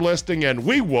 Thanks for listening, and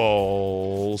we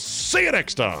will see you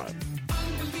next time.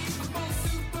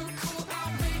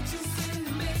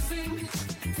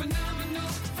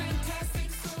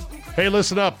 Hey,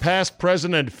 listen up, past,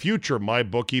 present, and future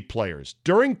MyBookie players.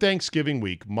 During Thanksgiving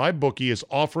week, MyBookie is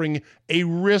offering a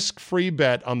risk-free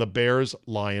bet on the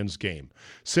Bears-Lions game.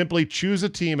 Simply choose a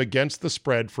team against the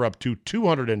spread for up to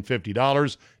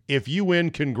 $250. If you win,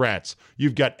 congrats.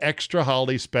 You've got extra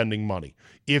holiday spending money.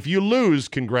 If you lose,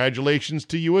 congratulations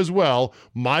to you as well.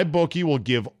 MyBookie will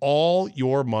give all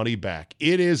your money back.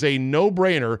 It is a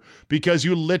no-brainer because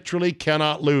you literally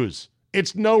cannot lose.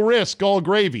 It's no risk, all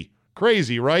gravy.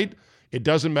 Crazy, right? It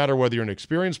doesn't matter whether you're an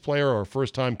experienced player or a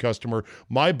first-time customer.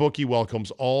 MyBookie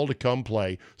welcomes all to come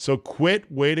play, so quit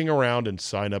waiting around and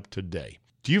sign up today.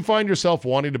 Do you find yourself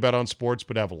wanting to bet on sports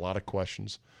but have a lot of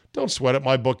questions? Don't sweat it.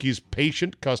 MyBookie's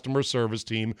patient customer service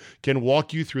team can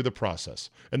walk you through the process.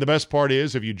 And the best part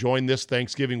is, if you join this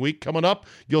Thanksgiving week coming up,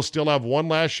 you'll still have one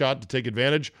last shot to take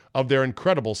advantage of their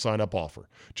incredible sign-up offer.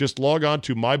 Just log on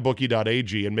to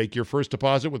mybookie.ag and make your first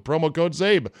deposit with promo code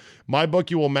ZABE.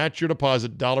 MyBookie will match your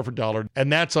deposit dollar for dollar, and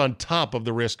that's on top of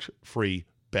the risk-free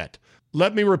bet.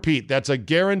 Let me repeat, that's a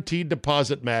guaranteed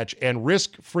deposit match and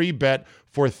risk-free bet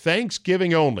for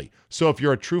Thanksgiving only. So if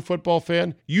you're a true football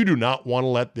fan, you do not want to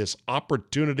let this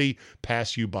opportunity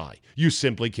pass you by. You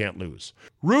simply can't lose.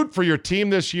 Root for your team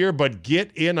this year, but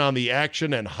get in on the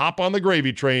action and hop on the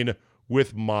gravy train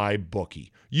with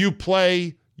MyBookie. You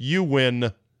play, you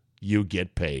win, you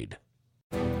get paid.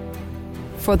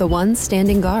 For the ones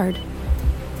standing guard,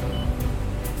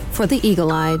 for the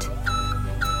eagle-eyed,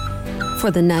 for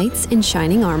the knights in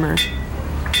shining armor,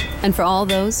 and for all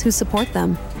those who support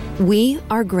them. We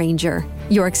are Grainger,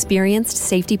 your experienced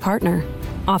safety partner,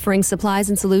 offering supplies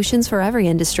and solutions for every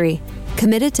industry,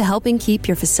 committed to helping keep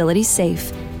your facilities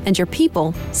safe and your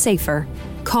people safer.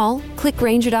 Call, click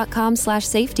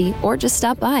Grainger.com/safety, or just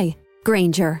stop by.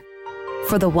 Grainger,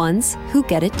 for the ones who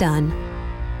get it done.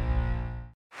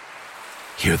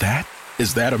 Hear that?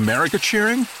 Is that America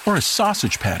cheering or a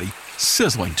sausage patty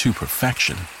sizzling to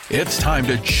perfection. It's time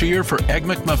to cheer for Egg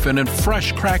McMuffin and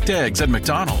fresh cracked eggs at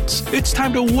McDonald's. It's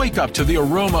time to wake up to the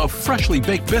aroma of freshly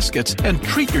baked biscuits and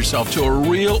treat yourself to a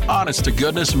real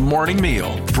honest-to-goodness morning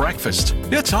meal. Breakfast,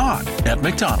 it's on at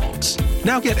McDonald's.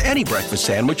 Now get any breakfast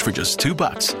sandwich for just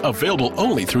 $2. Available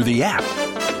only through the app.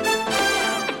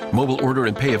 Mobile order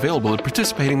and pay available at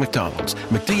participating McDonald's.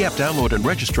 McD app download and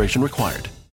registration required.